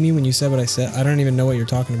mocking me when you said what I said? I don't even know what you're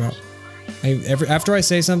talking about. After I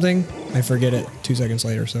say something, I forget it 2 seconds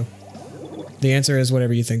later, so. The answer is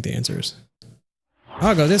whatever you think the answer is.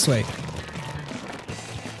 I'll go this way.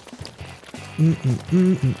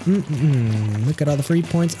 Look at all the free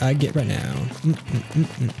points I get right now.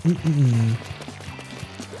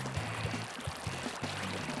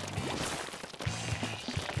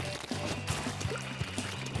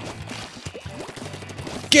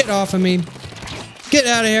 Get off of me. Get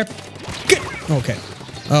out of here. Get. Okay.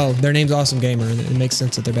 Oh, their name's Awesome Gamer. It makes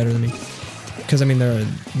sense that they're better than me. Because, I mean, they're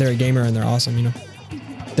a gamer and they're awesome, you know.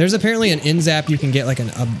 There's apparently an in-zap you can get, like a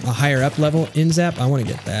higher up level in-zap. I want to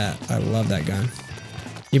get that. I love that gun.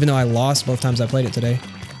 Even though I lost both times I played it today.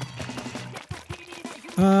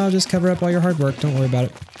 I'll just cover up all your hard work. Don't worry about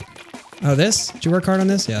it. Oh, this? Did you work hard on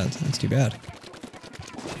this? Yeah, that's too bad.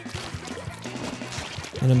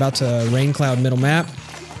 And I'm about to rain cloud middle map.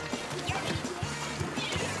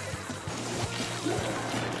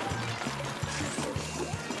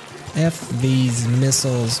 F these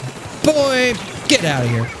missiles. Boy! Get out of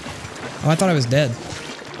here. Oh, I thought I was dead.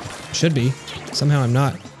 Should be. Somehow I'm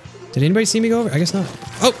not. Did anybody see me go over? I guess not.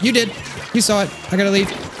 Oh, you did. You saw it. I gotta leave.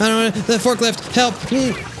 I don't know. The forklift. Help.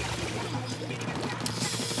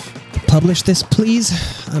 Publish this, please.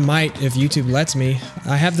 I might if YouTube lets me.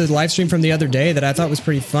 I have the live stream from the other day that I thought was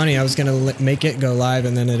pretty funny. I was gonna make it go live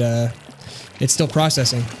and then it's still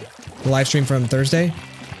processing. The live stream from Thursday?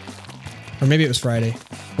 Or maybe it was Friday.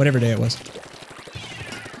 Whatever day it was.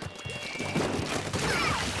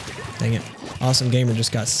 Dang it. Awesome Gamer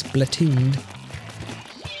just got Splatooned.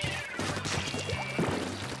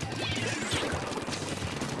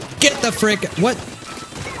 Get the frick! What?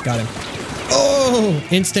 Got him. Oh!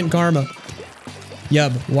 Instant karma.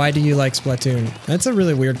 Yub, why do you like Splatoon? That's a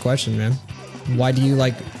really weird question, man. Why do you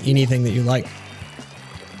like anything that you like?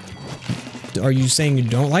 Are you saying you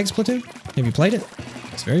don't like Splatoon? Have you played it?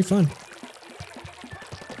 It's very fun.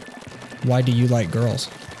 Why do you like girls?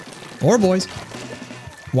 Or boys?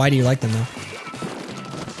 Why do you like them though?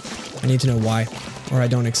 I need to know why, or I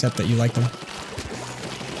don't accept that you like them.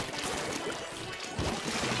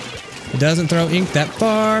 It doesn't throw ink that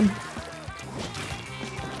far.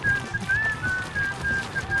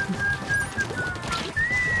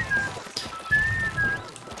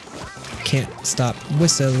 Can't stop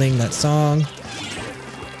whistling that song.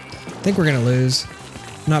 I think we're gonna lose.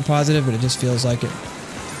 I'm not positive, but it just feels like it.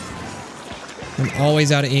 I'm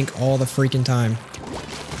always out of ink all the freaking time.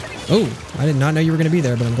 Oh, I did not know you were gonna be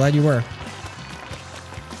there, but I'm glad you were.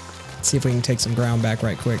 Let's see if we can take some ground back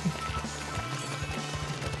right quick.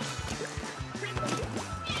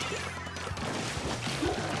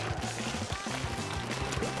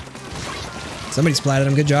 Somebody splatted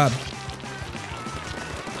him, good job.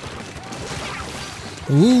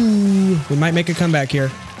 Ooh, we might make a comeback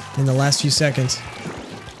here in the last few seconds.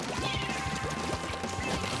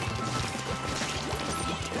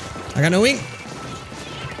 I got no ink.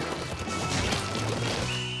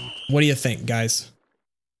 What do you think, guys?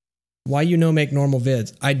 Why you no make normal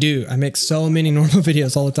vids? I do. I make so many normal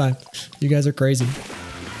videos all the time. You guys are crazy.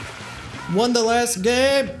 Won the last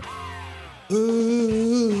game.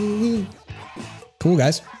 Ooh. Cool,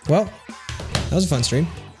 guys. Well, that was a fun stream.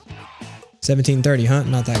 17:30, huh?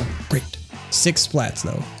 Not that great. 6 splats,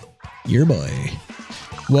 though. Your boy.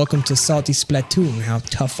 Welcome to Salty Splatoon. How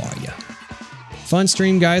tough are you? Fun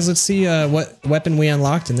stream, guys. Let's see what weapon we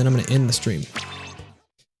unlocked, and then I'm going to end the stream.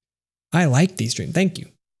 I like these streams. Thank you.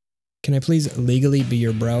 Can I please legally be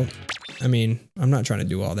your bro? I mean, I'm not trying to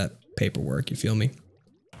do all that paperwork. You feel me?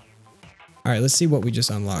 All right, let's see what we just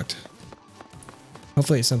unlocked.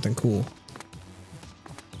 Hopefully it's something cool.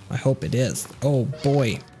 I hope it is. Oh,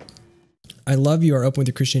 boy. I love you are open with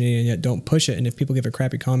your Christianity and yet don't push it. And if people give a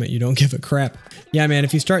crappy comment, you don't give a crap. Yeah, man,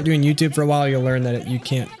 if you start doing YouTube for a while, you'll learn that you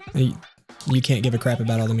can't give a crap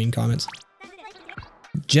about all the mean comments.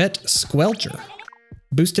 Jet Squelcher.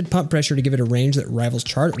 Boosted pump pressure to give it a range that rivals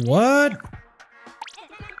chart. What?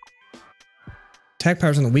 Attack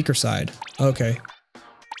power's on the weaker side. Okay.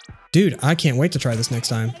 Dude, I can't wait to try this next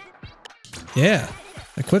time. Yeah.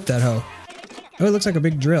 Equip that hoe. Oh, it looks like a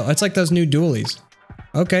big drill. It's like those new dualies.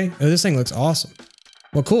 Okay. Oh, this thing looks awesome.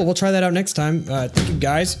 Well, cool. We'll try that out next time. Thank you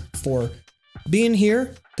guys for being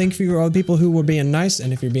here. Thank you for all the people who were being nice.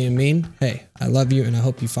 And if you're being mean, hey, I love you and I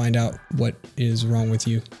hope you find out what is wrong with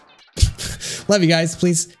you. Love you guys.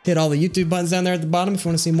 Please hit all the YouTube buttons down there at the bottom if you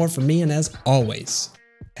want to see more from me. And as always,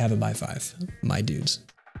 have a by 5, my dudes.